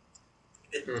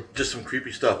 Just some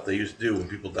creepy stuff they used to do when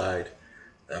people died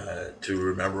to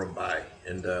remember them by.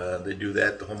 And they do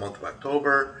that the whole month of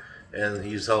October, and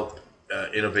he's helped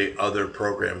innovate other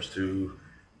programs to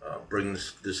bring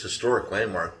this historic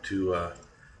landmark to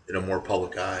in a more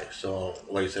public eye. So,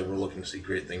 like I said, we're looking to see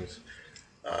great things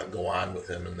go on with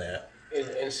him in that.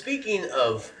 And speaking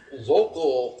of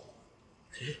local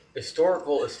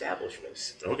historical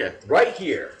establishments. Okay. Right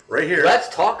here. Let's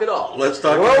talk it all.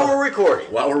 While we're recording.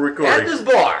 At this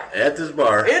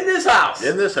bar. In this house.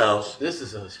 This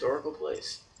is a historical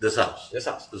place. This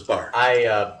bar.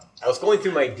 I was going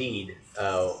through my deed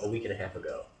a week and a half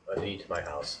ago. A deed to my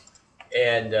house.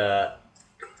 And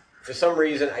for some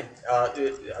reason,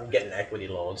 I'm getting an equity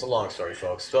loan. It's a long story,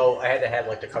 folks. So I had to have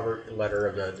like the cover letter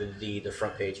of the deed, the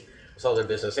front page. It's all their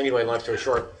business. Anyway, long story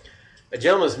short, a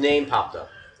gentleman's name popped up,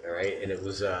 all right, and it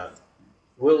was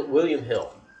William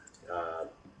Hill. And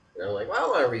I'm like, well, I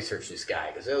want to research this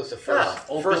guy because it was the first.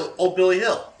 Old Billy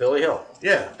Hill. Billy Hill.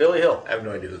 Yeah. Billy Hill. I have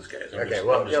no idea who this guy is.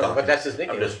 But that's his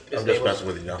nickname. I'm just messing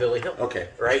with you now. Billy Hill. Okay.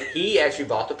 Right? He actually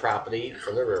bought the property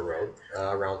from the railroad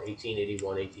around 1881,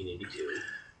 1882.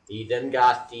 He then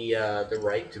got the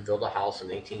right to build a house in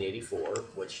 1884,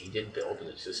 which he did build, and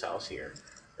it's this house here.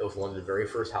 It was one of the very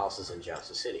first houses in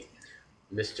Johnson City.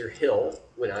 Mr. Hill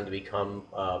went on to become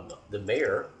the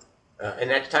mayor,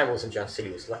 and at the time it wasn't Johnson City,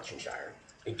 it was Lexingshire.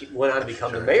 He went on to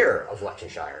become the mayor of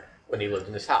Lexingshire when he lived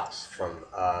in this house from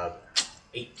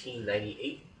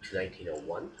 1898 to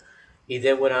 1901. He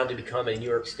then went on to become a New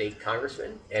York State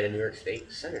congressman and a New York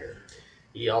State senator.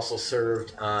 He also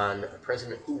served on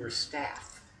President Hoover's staff.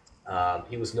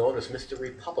 He was known as Mr.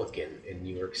 Republican in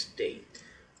New York State.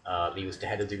 He was the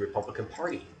head of the Republican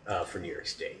Party for New York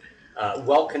State.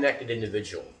 Well-connected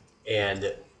individual,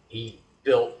 and he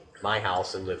built my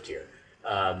house and lived here.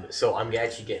 So I'm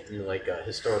actually getting like a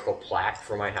historical plaque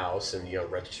for my house, and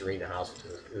registering the house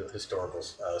with the historical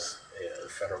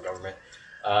federal government.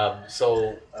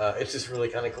 So it's just really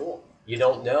kind of cool. You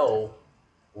don't know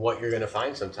what you're going to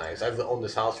find sometimes. I've owned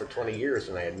this house for 20 years,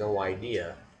 and I had no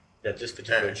idea that this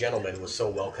particular gentleman was so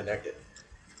well connected.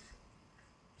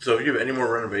 So if you have any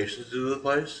more renovations to do to the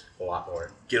place, a lot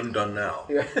more. Get them done now.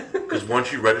 Because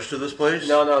once you register this place,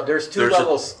 there's two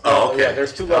levels.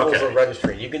 There's two levels of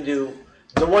registering. You can do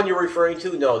the one you're referring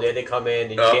to. No, they come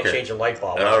in and you can't change a light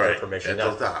bulb without their permission.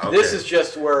 No. This is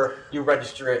just where you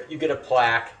register it. You get a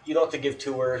plaque. You don't have to give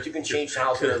tours. You can change the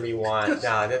house whatever you want.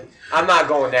 I'm not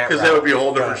going that route. Because that would be a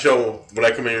whole different show when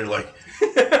I come in and you're like,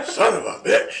 son of a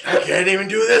bitch, I can't even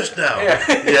do this now.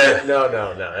 Yeah. No.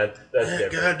 That's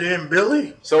different. Goddamn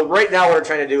Billy. So right now what I'm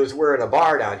trying to do is we're in a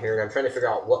bar down here, and I'm trying to figure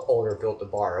out what owner built the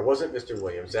bar. It wasn't Mr.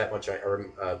 Williams. That much it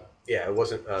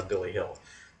wasn't Billy Hill.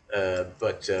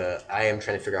 But I am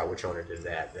trying to figure out which owner did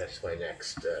that. That's my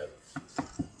next thing,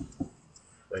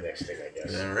 I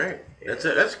guess. All right. Yeah.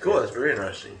 That's cool. That's very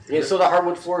interesting. Yeah, so the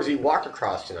hardwood floors you walked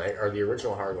across tonight are the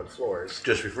original hardwood floors.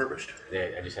 Just refurbished.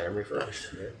 Yeah, I just had them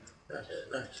refurbished.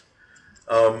 Nice.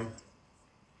 And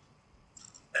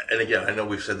again, I know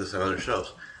we've said this on other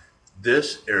shows.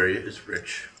 This area is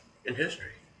rich in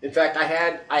history. In fact, I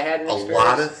had an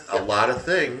experience. A lot of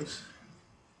things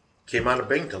came out of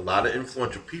Bennington. A lot of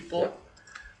influential people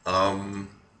have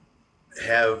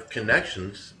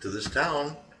connections to this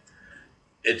town.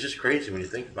 It's just crazy when you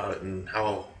think about it and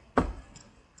how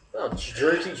Well,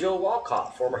 Jersey Joe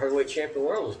Walcott, former heavyweight champion of the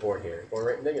world, was born here. Born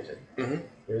right in Binghamton. Mm-hmm.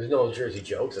 There's no Jersey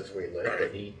jokes. That's where he lived,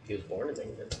 but he was born in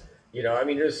Binghamton. You know, I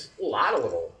mean, there's a lot of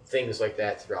little things like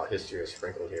that throughout history are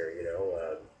sprinkled here. You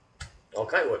know, all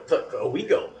kind of look,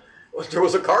 Owego. There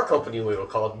was a car company in Owego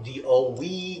called the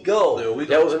Owego. The Owego.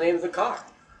 That was the name of the car.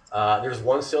 There's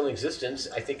one still in existence,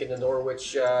 I think, in the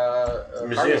Norwich Car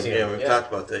Museum. Yeah, we've talked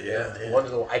about that. Yeah. One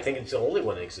of the, I think it's the only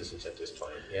one in existence at this time.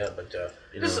 Yeah, but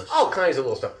there's know, all kinds of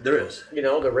little stuff. There is. You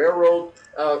know, the railroad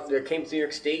that came through New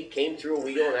York State came through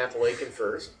Owego and Appalachian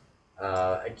first.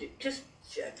 Just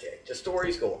the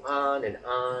stories go on and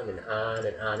on and on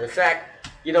and on. In fact,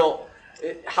 you know,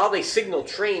 how they signal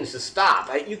trains to stop.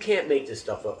 You can't make this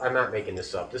stuff up. I'm not making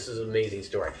this up. This is an amazing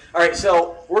story. All right,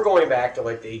 so we're going back to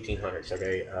like the 1800s,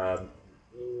 okay?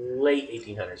 Late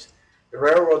 1800s. The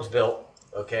railroad's built,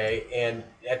 okay? And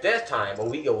at that time,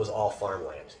 Owego was all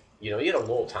farmland. You know, you had a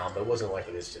little town, but it wasn't like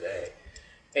it is today.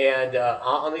 And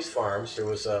on these farms, there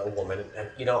was a woman. And,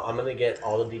 you know, I'm going to get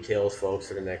all the details, folks,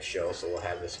 for the next show, so we'll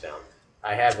have this down.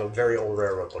 I have a very old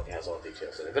railroad book that has all the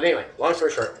details in it. But anyway, long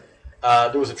story short,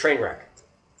 there was a train wreck.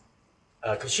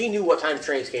 Because she knew what time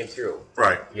trains came through.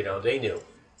 Right. You know, they knew.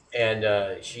 And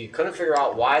she couldn't figure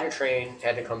out why the train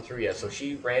had to come through yet. So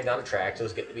she ran down the tracks. It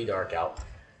was getting to be dark out.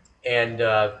 And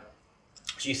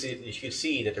she could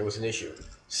see that there was an issue.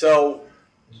 So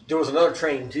there was another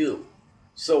train due.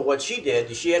 So what she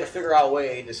did, she had to figure out a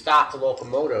way to stop the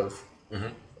locomotive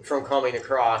from coming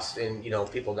across and, you know,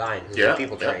 people dying. Yeah.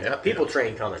 People train. People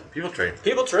train coming. People train.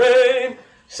 People train.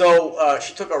 So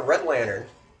she took a red lantern.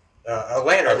 A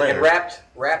lantern, and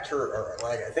wrapped her, or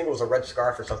like I think it was a red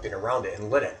scarf or something around it, and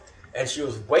lit it. And she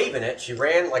was waving it. She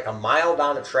ran like a mile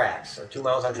down the tracks, or 2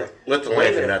 miles down the track. Lit the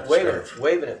lantern, not the scarf.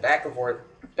 Waving it back and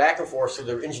forth, so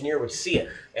the engineer would see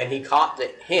it. And he caught the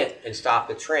hint and stopped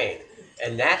the train.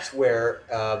 And that's where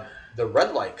the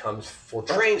red light comes for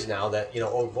trains now. That, you know,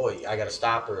 oh boy, I got to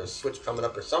stop, or a switch coming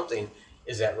up or something.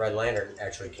 Is that red lantern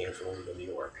actually came from New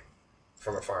York,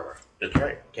 from a farmer. That's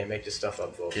right. Can't make this stuff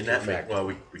up, folks. Cannot make. Well,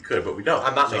 we could, but we don't.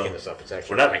 I'm not making this up. It's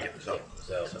actually we're not making this up.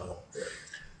 Yeah, so.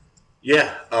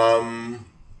 Yeah.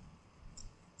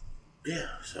 Yeah.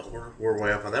 So we're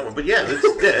way off on that one, but yeah,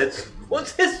 it's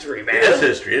What's history, man? It is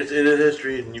history. It is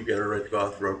history, and you've got a right to go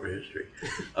off the road for history.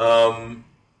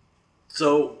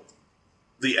 So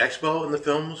the expo and the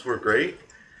films were great,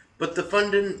 but the fun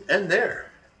didn't end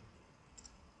there.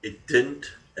 It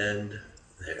didn't end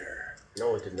there.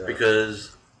 No, it did not.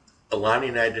 Because Alani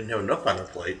and I didn't have enough on our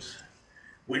plates.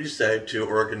 We decided to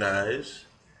organize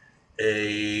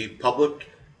a public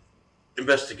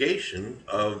investigation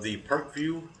of the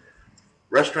Parkview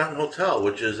Restaurant and Hotel,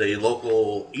 which is a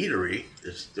local eatery.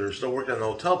 They're still working on the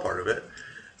hotel part of it.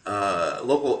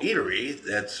 Local eatery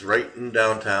that's right in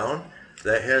downtown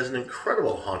that has an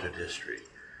incredible haunted history.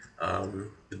 The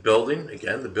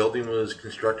building was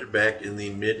constructed back in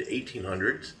the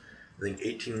mid-1800s, I think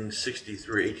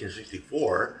 1863,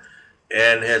 1864,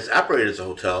 and has operated as a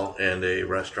hotel and a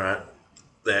restaurant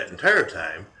that entire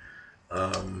time.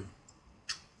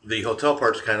 The hotel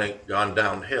part's kind of gone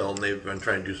downhill, and they've been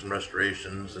trying to do some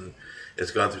restorations, and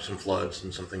it's gone through some floods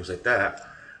and some things like that.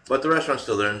 But the restaurant's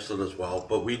still there and still does well.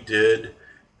 But we did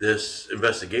this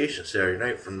investigation Saturday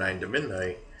night from 9 to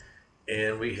midnight,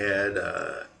 and we had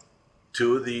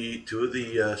two of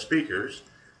the speakers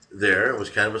there. It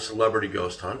was kind of a celebrity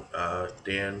ghost hunt.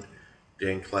 Dan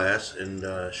Class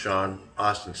and Sean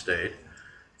Austin stayed,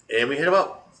 and we had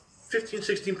about 15,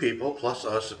 16 people plus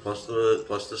us, plus the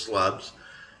celebs,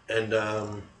 and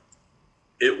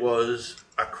it was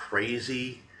a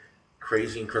crazy,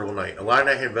 incredible night. Alana and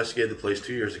I had investigated the place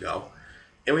 2 years ago,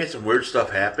 and we had some weird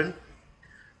stuff happen,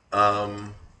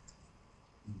 but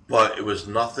it was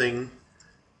nothing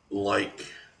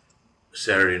like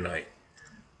Saturday night.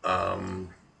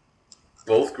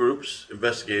 Both groups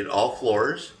investigated all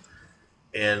floors,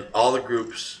 and all the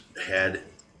groups had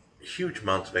huge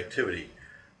amounts of activity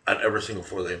on every single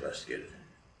floor they investigated.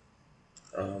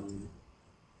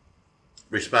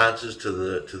 Responses to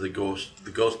the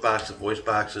ghost box, the voice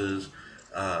boxes,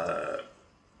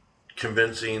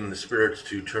 convincing the spirits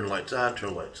to turn lights on,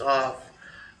 turn lights off.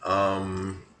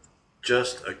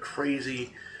 Just a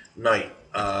crazy night.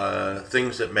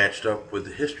 Things that matched up with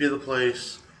the history of the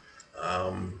place.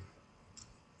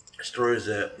 Stories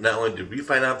that not only did we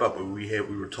find out about, but we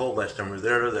were told last time we were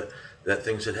there that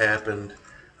things had happened.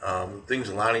 Things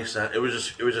Alani sent. It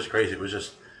was just crazy. It was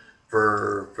just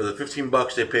for the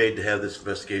 $15 they paid to have this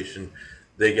investigation,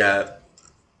 they got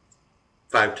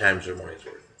 5 times their money's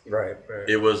worth. Right.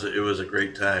 It was a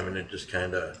great time, and it just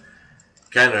kind of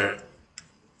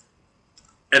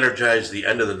energized the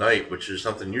end of the night, which is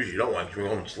something usually you don't want because you go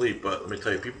home and sleep. But let me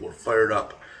tell you, people were fired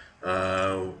up.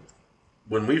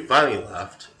 When we finally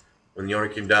left, when the owner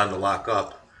came down to lock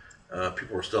up,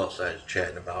 people were still outside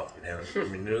chatting about. I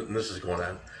mean, and this is going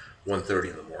on 1:30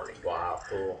 in the morning. Wow,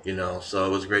 cool. So it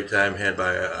was a great time had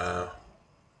by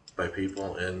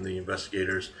people, and the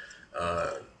investigators.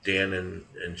 Dan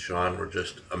and Sean were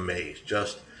just amazed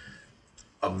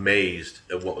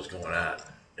at what was going on.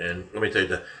 And let me tell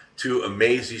you, to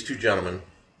amaze these two gentlemen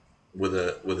with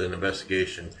an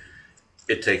investigation,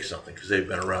 it takes something because they've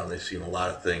been around. They've seen a lot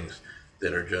of things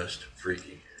that are just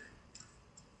freaky.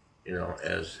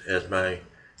 As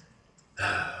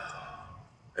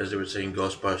they would say in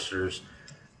Ghostbusters,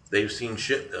 they've seen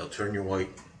shit that'll turn you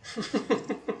white.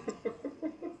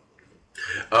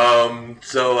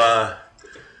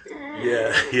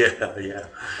 Yeah.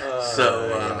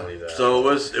 So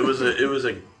it was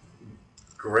a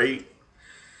great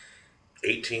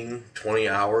 18-20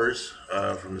 hours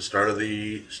from the start of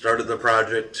the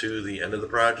project to the end of the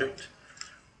project.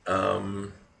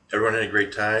 Everyone had a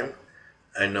great time.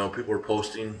 I know people were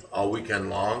posting all weekend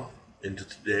long into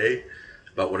today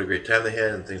about what a great time they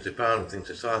had and things they found and things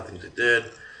they saw and things they did.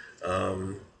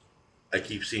 I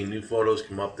keep seeing new photos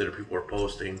come up that people are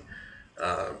posting.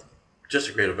 Just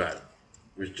a great event.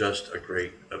 It was just a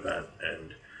great event,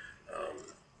 and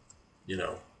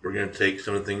we're going to take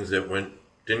some of the things that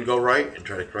didn't go right and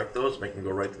try to correct those, make them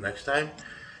go right the next time,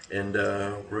 and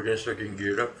we're going to start getting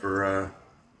geared up for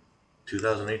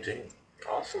 2018.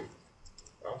 Awesome.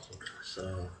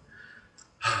 So,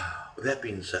 with that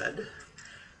being said,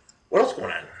 what else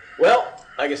going on? Well,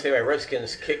 I can say my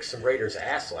Redskins kicked some Raiders'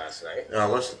 ass last night.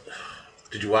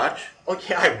 Did you watch? Oh,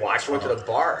 yeah, I watched. Went to the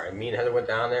bar. Me and Heather went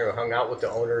down there and hung out with the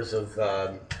owners of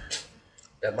that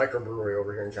microbrewery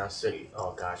over here in Johnson City.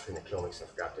 Oh, gosh, they're going to kill me because I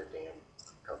forgot their damn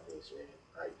company's name.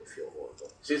 I feel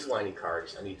horrible. See, this is why I need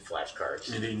cards. I need flashcards.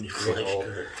 You need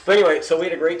flashcards. But anyway, so we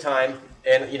had a great time.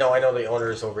 And, I know the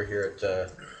owners over here at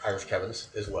Irish Kevin's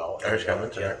as well. Irish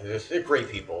Kevin's, yeah. They're great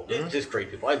people. Mm-hmm. Just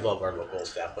great people. I love our local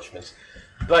establishments.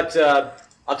 But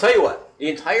I'll tell you what. The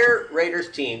entire Raiders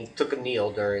team took a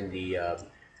kneel during the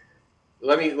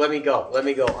let me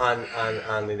go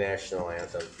on the national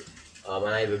anthem. And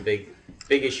I have a big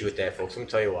issue with that, folks. Let me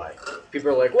tell you why. People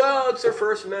are like, well, it's their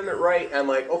First Amendment right. I'm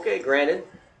like, okay, granted,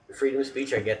 the freedom of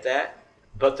speech, I get that.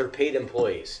 But they're paid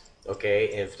employees, okay?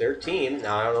 And if their team,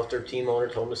 now I don't know if their team owner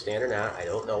told them to stand or not. I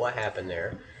don't know what happened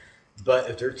there. But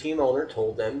if their team owner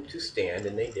told them to stand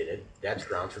and they didn't, that's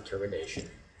grounds for termination.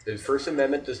 The First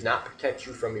Amendment does not protect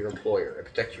you from your employer. It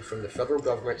protects you from the federal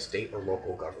government, state, or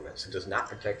local governments. It does not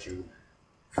protect you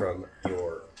from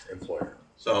your employer.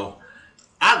 So,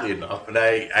 oddly enough, and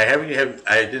I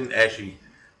didn't actually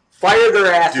fire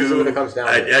their asses when it comes down.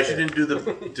 I actually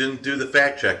didn't do the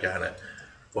fact check on it,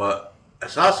 but I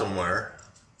saw somewhere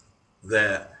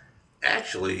that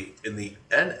actually in the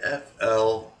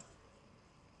NFL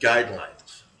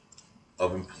guidelines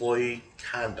of employee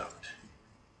conduct,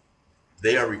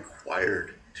 they are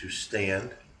required to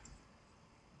stand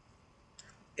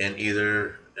and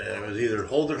either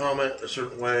hold their helmet a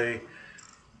certain way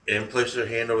and place their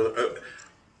hand over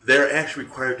they're actually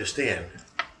required to stand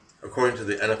according to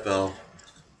the NFL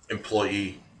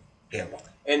employee handbook.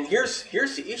 And here's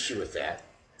the issue with that.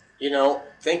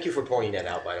 Thank you for pointing that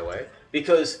out, by the way,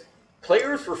 because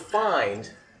players were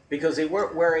fined because they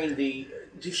weren't wearing the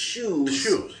shoes. The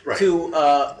shoes, right? To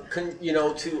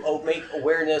make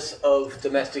awareness of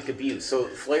domestic abuse. So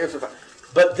players were fined.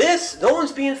 But no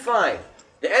one's being fined.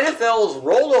 The NFL is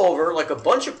rolled over like a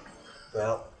bunch of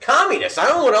communists. I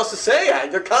don't know what else to say.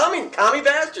 They're commie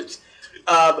bastards.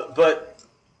 But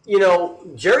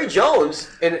Jerry Jones,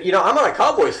 and I'm not a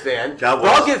Cowboys fan, but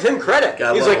I'll give him credit.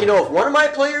 He's like, if one of my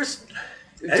players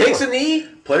takes a knee,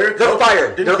 they're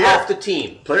fired. They're off the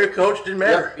team. Player coach didn't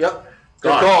matter. Yep.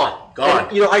 They're gone.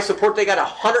 And, I support they got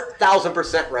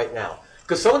 100,000% right now.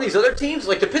 Because some of these other teams,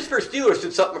 like the Pittsburgh Steelers,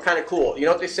 did something kind of cool. You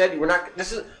know what they said? We're not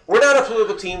a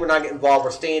political team. We're not getting involved.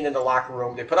 We're staying in the locker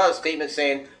room. They put out a statement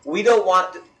saying we don't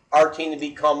want our team to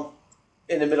become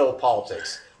in the middle of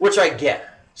politics, which I get.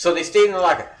 So they stayed in the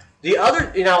locker. The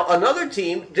other, another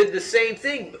team did the same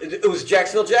thing. It was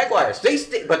Jacksonville Jaguars.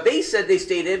 But they said they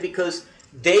stayed in because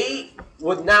they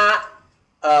would not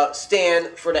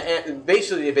stand for the anthem.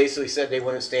 They basically said they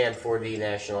wouldn't stand for the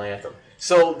national anthem.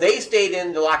 So they stayed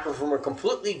in the locker room from a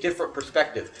completely different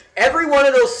perspective. Every one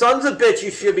of those sons of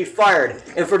bitches should be fired.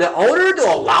 And for the owner to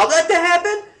allow that to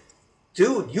happen,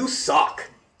 dude, you suck.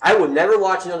 I would never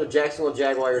watch another Jacksonville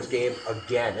Jaguars game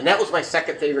again. And that was my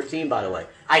second favorite team, by the way.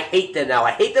 I hate them now.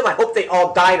 I hate them. I hope they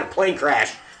all die in a plane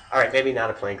crash. All right, maybe not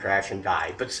a plane crash and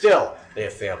died, but still, they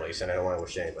have families, and I don't want to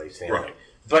wish anybody's family. Right.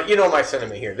 But you know my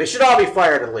sentiment here. They should all be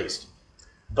fired at least.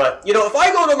 But, you know, if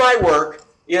I go to my work,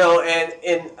 you know, and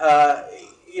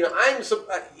you know, I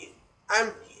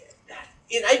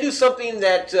do something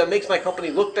that makes my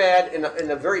company look bad in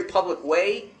a very public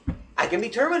way, I can be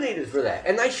terminated for that.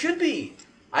 And I should be.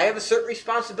 I have a certain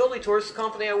responsibility towards the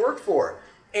company I work for.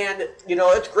 And, you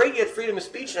know, it's great you have freedom of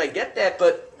speech, and I get that,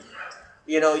 but,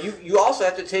 you know, you also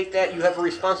have to take that. You have a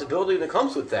responsibility that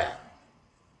comes with that.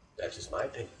 That's just my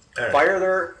opinion. Right. Fire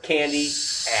their candy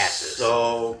asses.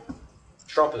 So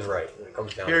Trump is right when it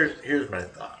comes down to it. Here's my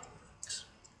thought.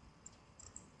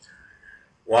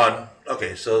 One,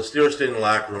 okay, so the Steelers stayed in the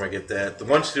locker room, I get that. The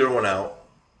one Steeler went out,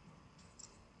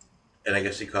 and I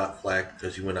guess he caught flack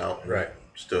because he went out and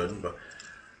stood.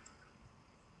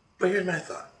 But here's my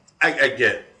thought. I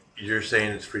get you're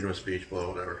saying it's freedom of speech, blah,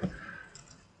 whatever.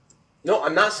 No,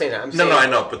 I'm not saying that. I'm saying I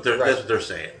know, but that's what they're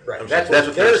saying. Right. That's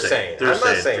what they're saying. They're I'm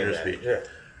not saying freedom that. of speech. Yeah.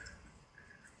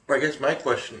 But I guess my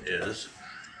question is,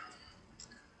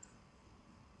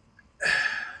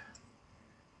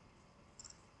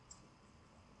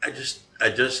 I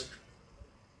just,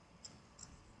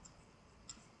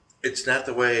 it's not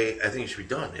the way I think it should be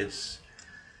done. It's,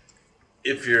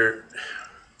 if you're,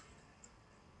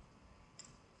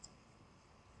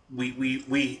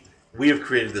 we have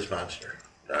created this monster.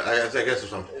 I guess it's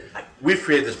something. We've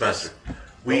created this monster.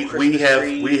 We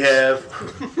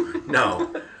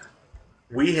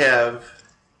have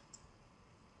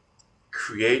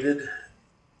created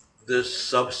this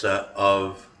subset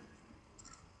of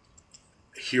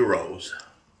heroes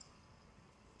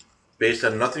based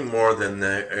on nothing more than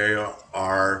they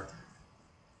are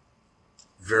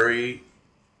very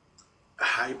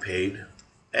high paid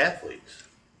athletes.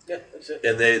 Yeah, that's it.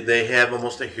 And they have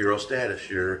almost a hero status.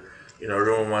 You know,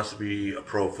 everyone wants to be a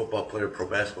pro football player, pro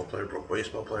basketball player, pro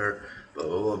baseball player, blah,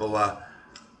 blah, blah, blah, blah.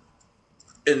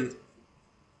 And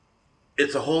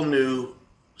it's a whole new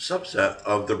subset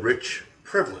of the rich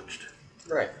privileged.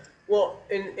 Right. Well,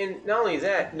 and not only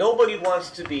that, nobody wants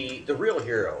to be the real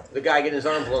hero, the guy getting his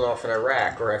arm blown off in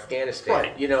Iraq or Afghanistan.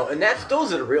 Right. You know, and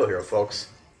those are the real hero, folks.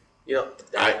 You know,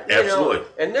 absolutely. Know,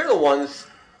 and they're the ones,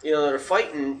 you know, that are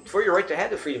fighting for your right to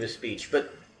have the freedom of speech.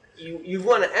 But you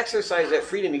want to exercise that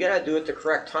freedom, you got to do it the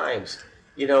correct times.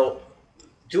 You know,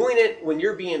 doing it when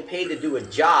you're being paid to do a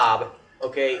job,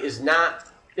 okay, it's not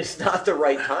the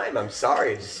right time. I'm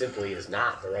sorry, it simply is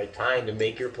not the right time to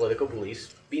make your political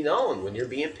beliefs be known when you're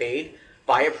being paid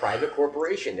by a private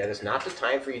corporation. That is not the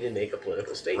time for you to make a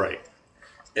political statement. Right.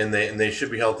 And they should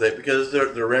be held to that because there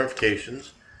are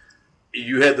ramifications.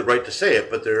 You had the right to say it,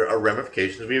 but there are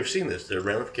ramifications. We have seen this. There are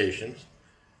ramifications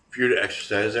for you to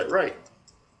exercise that right.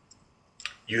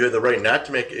 You have the right not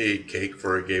to make a cake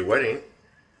for a gay wedding,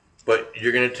 but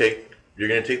you're going to take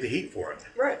the heat for it.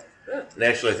 Right. Yeah. And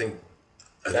actually, I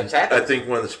think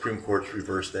one of the Supreme Courts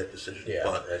reversed that decision. Yeah.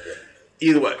 But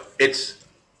either way, it's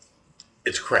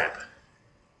crap.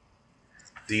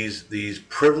 These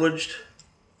privileged,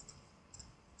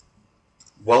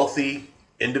 wealthy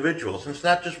individuals, and it's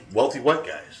not just wealthy white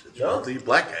guys. It's wealthy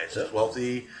black guys. It's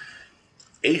wealthy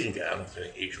Asian guys. I don't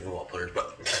think Asian football players,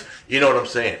 but you know what I'm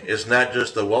saying. It's not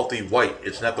just the wealthy white.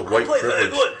 It's not the white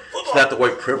privileged. It's not the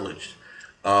white privileged.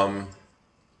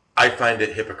 I find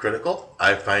it hypocritical.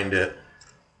 I find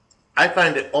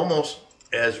it almost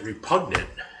as repugnant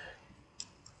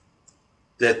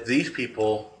that these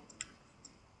people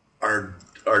are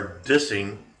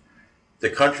dissing the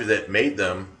country that made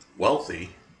them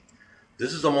wealthy.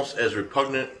 This is almost as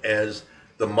repugnant as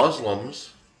the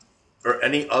Muslims or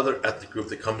any other ethnic group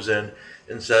that comes in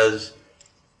and says,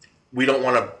 we don't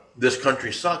want to, this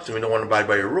country sucks and we don't want to abide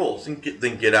by your rules.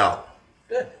 Then get out.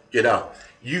 Yeah. Get out.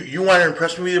 You want to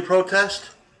impress me with your protest?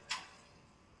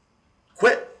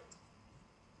 Quit.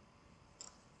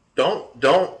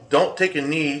 Don't take a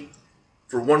knee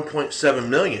for 1.7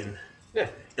 million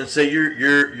and say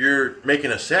you're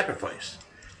making a sacrifice.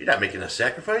 You're not making a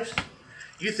sacrifice.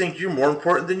 You think you're more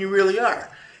important than you really are.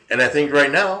 And I think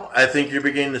right now, you're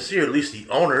beginning to see, or at least the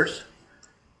owners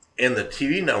and the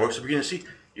TV networks are beginning to see,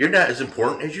 you're not as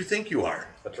important as you think you are.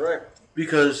 That's right.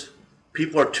 Because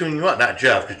people are tuning you out. Not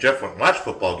Jeff, because Jeff wouldn't watch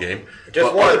football game.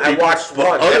 Just one. I watched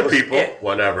one. Other people,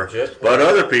 whatever. But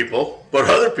other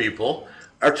people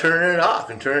are turning it off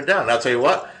and turning it down. And I'll tell you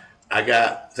what,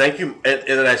 thank you. And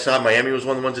then I saw Miami was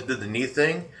one of the ones that did the knee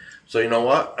thing. So you know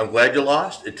what? I'm glad you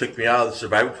lost. It took me out of the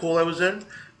survival pool I was in,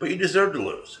 but you deserved to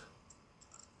lose.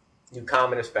 You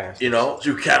communist bastard. You know,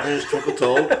 you communist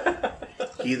twinkle-toed,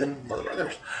 heathen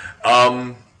motherfuckers.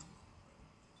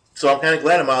 So I'm kind of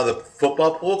glad I'm out of the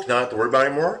football pool because now I don't have to worry about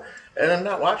it anymore. And I'm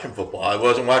not watching football. I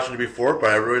wasn't watching it before, but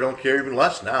I really don't care even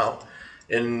less now.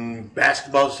 And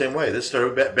basketball the same way. This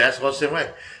started with basketball the same way.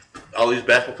 All these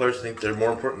basketball players think they're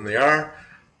more important than they are.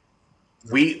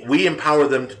 We empower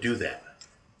them to do that.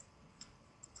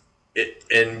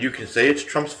 And you can say it's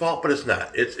Trump's fault, but it's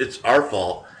not. It's our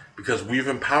fault because we've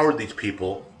empowered these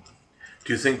people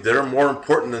to think they're more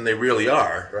important than they really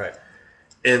are. Right.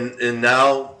 And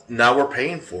now we're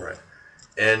paying for it.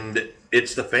 And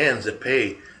it's the fans that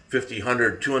pay $50,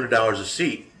 $100, $200 a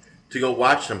seat to go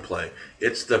watch them play.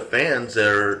 It's the fans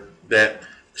that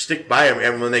stick by them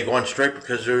and when they go on strike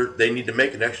because they need to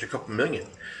make an extra couple million.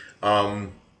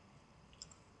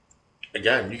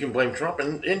 Again, you can blame Trump,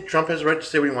 and Trump has the right to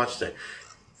say what he wants to say.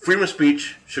 Freedom of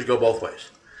speech should go both ways.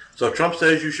 So if Trump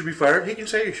says you should be fired, he can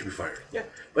say you should be fired. Yeah.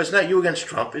 But it's not you against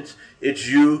Trump. It's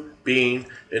you being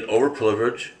an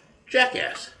overprivileged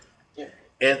jackass. Yeah.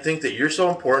 And think that you're so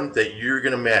important that you're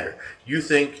going to matter. You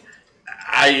think,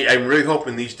 I'm really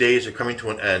hoping these days are coming to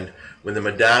an end when the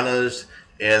Madonnas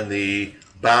and the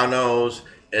Bonos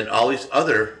and all these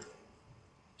other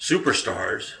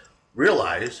superstars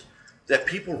realize that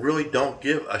people really don't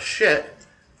give a shit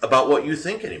about what you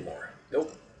think anymore.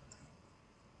 Nope.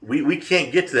 We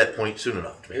can't get to that point soon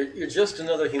enough. You're just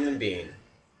another human being.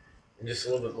 You're just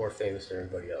a little bit more famous than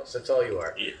everybody else. That's all you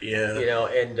are. Yeah.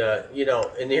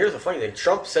 And here's the funny thing.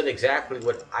 Trump said exactly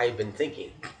what I've been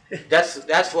thinking.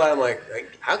 That's why I'm like,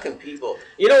 how can people...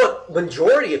 You know what?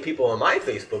 Majority of people on my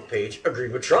Facebook page agree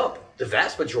with Trump. The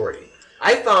vast majority.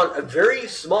 I found a very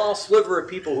small sliver of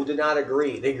people who did not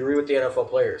agree. They agree with the NFL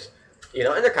players.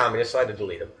 And they're communists, so I had to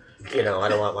delete them. I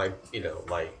don't want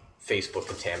my Facebook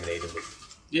contaminated with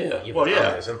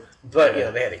communism. But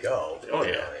they had to go. Oh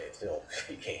yeah.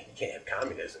 You can't have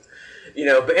communism.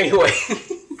 But anyway,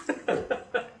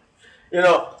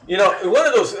 one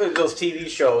of those TV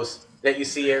shows that you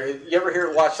see, you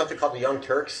ever watch something called The Young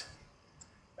Turks?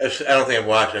 I don't think I've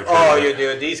watched it. Oh, you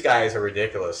do. These guys are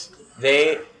ridiculous.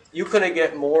 You couldn't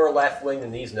get more left wing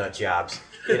than these nut jobs.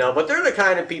 But they're the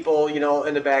kind of people,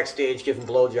 in the backstage giving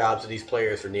blowjobs to these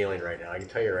players for kneeling right now. I can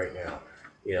tell you right now.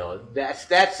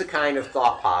 That's the kind of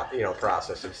thought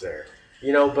process that's there.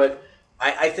 But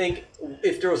I think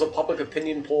if there was a public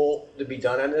opinion poll to be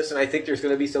done on this, and I think there's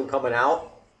going to be some coming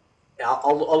out,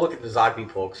 I'll look at the Zogby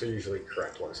poll because they're usually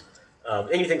correct ones.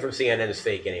 Anything from CNN is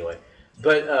fake anyway.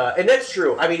 But and that's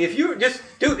true. I mean, if you just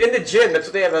in the gym, that's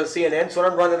what they have on CNN. So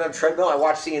when I'm running on a treadmill, I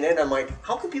watch CNN. I'm like,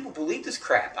 how can people believe this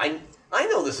crap? I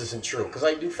know this isn't true because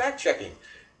I do fact checking,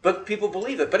 but people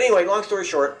believe it. But anyway, long story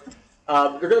short,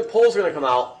 polls are going to come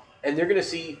out, and they're going to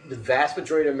see the vast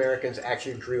majority of Americans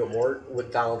actually agree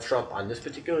with Donald Trump on this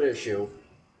particular issue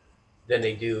than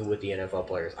they do with the NFL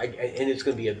players. And it's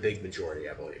going to be a big majority,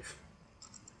 I believe.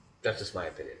 That's just my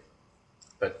opinion.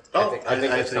 But I think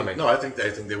that's coming. No, I think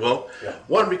they will. Yeah.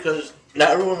 One, because not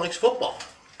everyone likes football,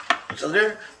 so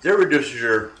there reduces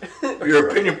your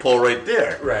opinion poll right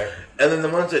there. Right. And then the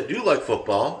ones that do like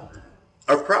football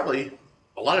are probably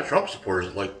a lot of Trump supporters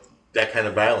that like that kind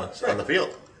of violence on the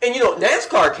field. And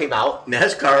NASCAR came out.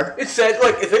 NASCAR. It said,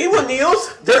 if anyone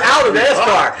kneels, they're out of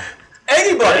NASCAR.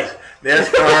 Anybody.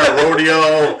 NASCAR,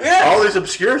 rodeo, all these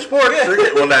obscure sports. Yeah.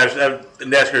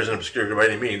 NASCAR isn't obscure by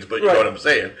any means, but you know what I'm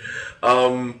saying.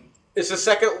 It's the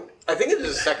second. I think it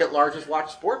is the second largest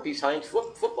watched sport behind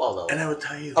football, though. And I would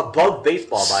tell you, above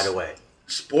baseball, by the way.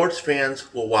 Sports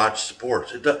fans will watch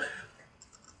sports.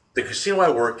 The casino I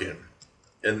work in,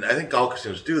 and I think all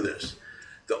casinos do this.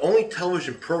 The only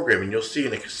television programming you'll see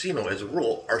in a casino, as a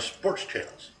rule, are sports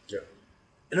channels. Yeah.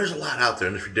 And there's a lot out there,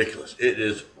 and it's ridiculous. It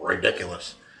is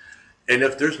ridiculous. And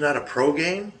if there's not a pro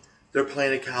game, they're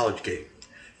playing a college game.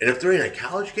 And if they're in a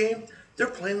college game, they're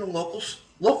playing the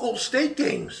local state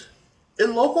games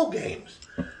and local games.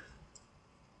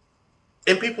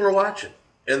 And people are watching,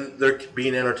 and they're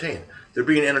being entertained. They're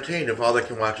being entertained if all they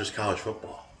can watch is college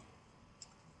football.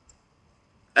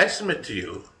 I submit to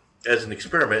you, as an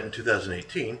experiment in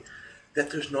 2018, that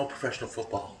there's no professional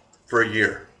football for a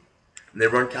year. And they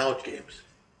run college games,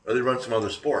 or they run some other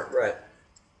sport. Right.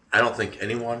 I don't think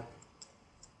anyone,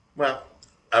 well,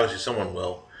 obviously someone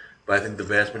will, but I think the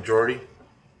vast majority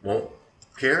won't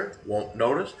care, won't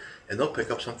notice, and they'll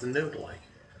pick up something new to like.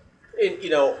 And,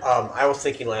 I was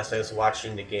thinking last night, I was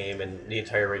watching the game, and the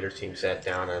entire Raiders team sat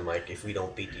down, and I'm like, if we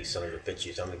don't beat these son of a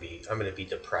bitches, I'm gonna be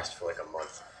depressed for like a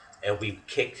month. And we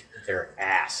kicked their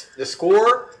ass. The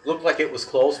score looked like it was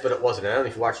close, but it wasn't. I don't know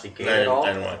if you watched the game at all.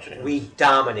 I didn't watch it. We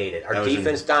dominated. Our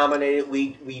defense dominated.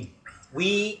 We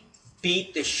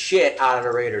beat the shit out of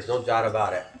the Raiders, no doubt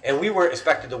about it. And we weren't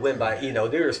expected to win by, they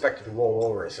were expected to roll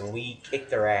over us, and we kicked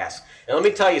their ass. And let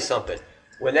me tell you something.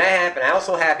 When that happened, I was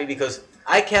so happy because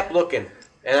I kept looking.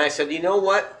 And I said, you know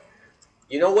what?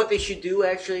 You know what they should do,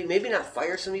 actually? Maybe not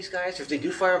fire some of these guys. If they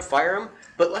do fire them.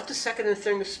 But let the second and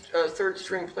third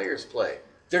string players play.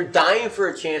 They're dying for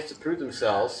a chance to prove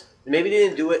themselves. Maybe they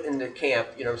didn't do it in the camp,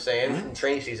 you know what I'm saying, in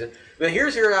training season. But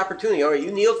here's your opportunity. All right,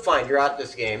 you kneeled, fine. You're out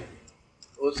this game.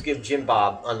 Let's give Jim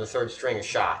Bob on the third string a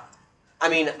shot. I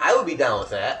mean, I would be down with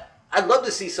that. I'd love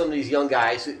to see some of these young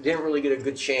guys who didn't really get a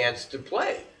good chance to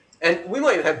play. And we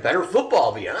might have better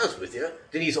football, to be honest with you,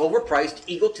 than these overpriced,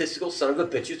 egotistical son of a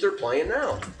bitches they're playing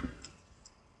now.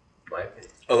 My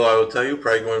opinion. Although I will tell you,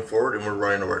 probably going forward, and we're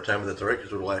running over our time, but that's all right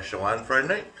because we're the last show on Friday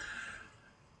night.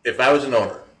 If I was an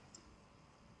owner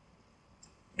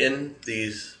in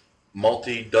these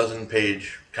multi-dozen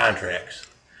page contracts,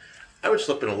 I would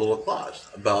slip in a little clause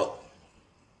about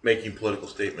making political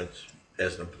statements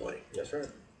as an employee. That's right.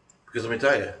 Because let me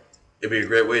tell you, it'd be a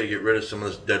great way to get rid of some of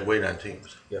this dead weight on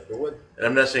teams. Yes, it would. And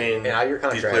I'm not saying And out of your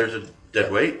these contract. players are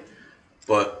dead weight,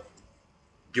 but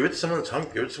give it to someone that's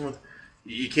hungry. Give it to someone.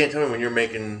 You can't tell me when you're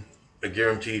making a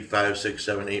guaranteed 5, 6,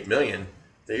 7, 8 million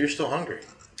that you're still hungry.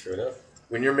 True enough.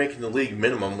 When you're making the league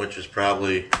minimum, which is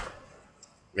probably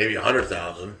maybe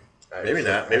 100,000, maybe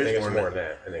not, maybe it's more than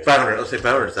that. 500. Let's say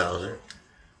 500,000.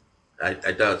 I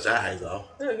doubt it's that high though.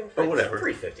 But whatever.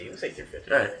 350. Let's say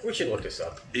 350. All right. We should look this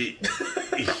up. We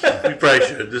probably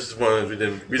should. This is one of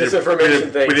those we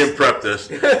Disinformation things. we didn't prep this.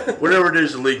 Whatever it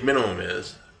is the league minimum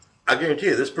is, I guarantee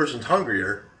you this person's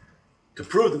hungrier to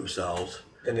prove themselves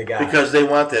Than the guy. because they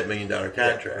want that $1 million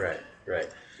contract. Yeah, right.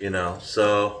 You know,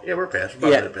 so yeah, we're past.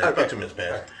 We're about, Yeah, about 2 minutes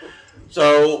past.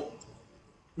 So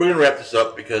we're gonna wrap this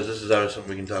up because this is obviously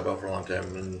something we can talk about for a long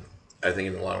time, and I think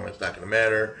in the long run it's not gonna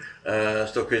matter.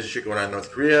 Still crazy shit going on in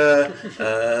North Korea.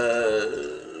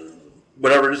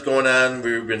 Whatever is going on,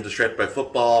 we've been distracted by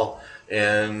football,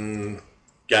 and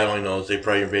God only knows they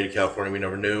probably invaded California. We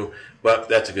never knew, but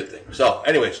that's a good thing. So,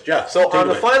 anyways, Jeff. So take on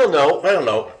it the away. final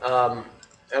note,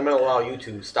 I'm going to allow you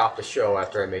to stop the show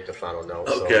after I make the final note.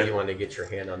 Okay. So you want to get your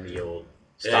hand on the old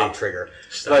stop Hey, trigger.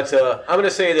 stop. But I'm going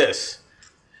to say this.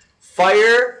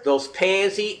 Fire those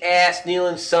pansy-ass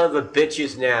kneeling son of a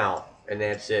bitches now. And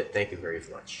that's it. Thank you very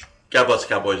much. God bless the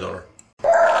Cowboys owner.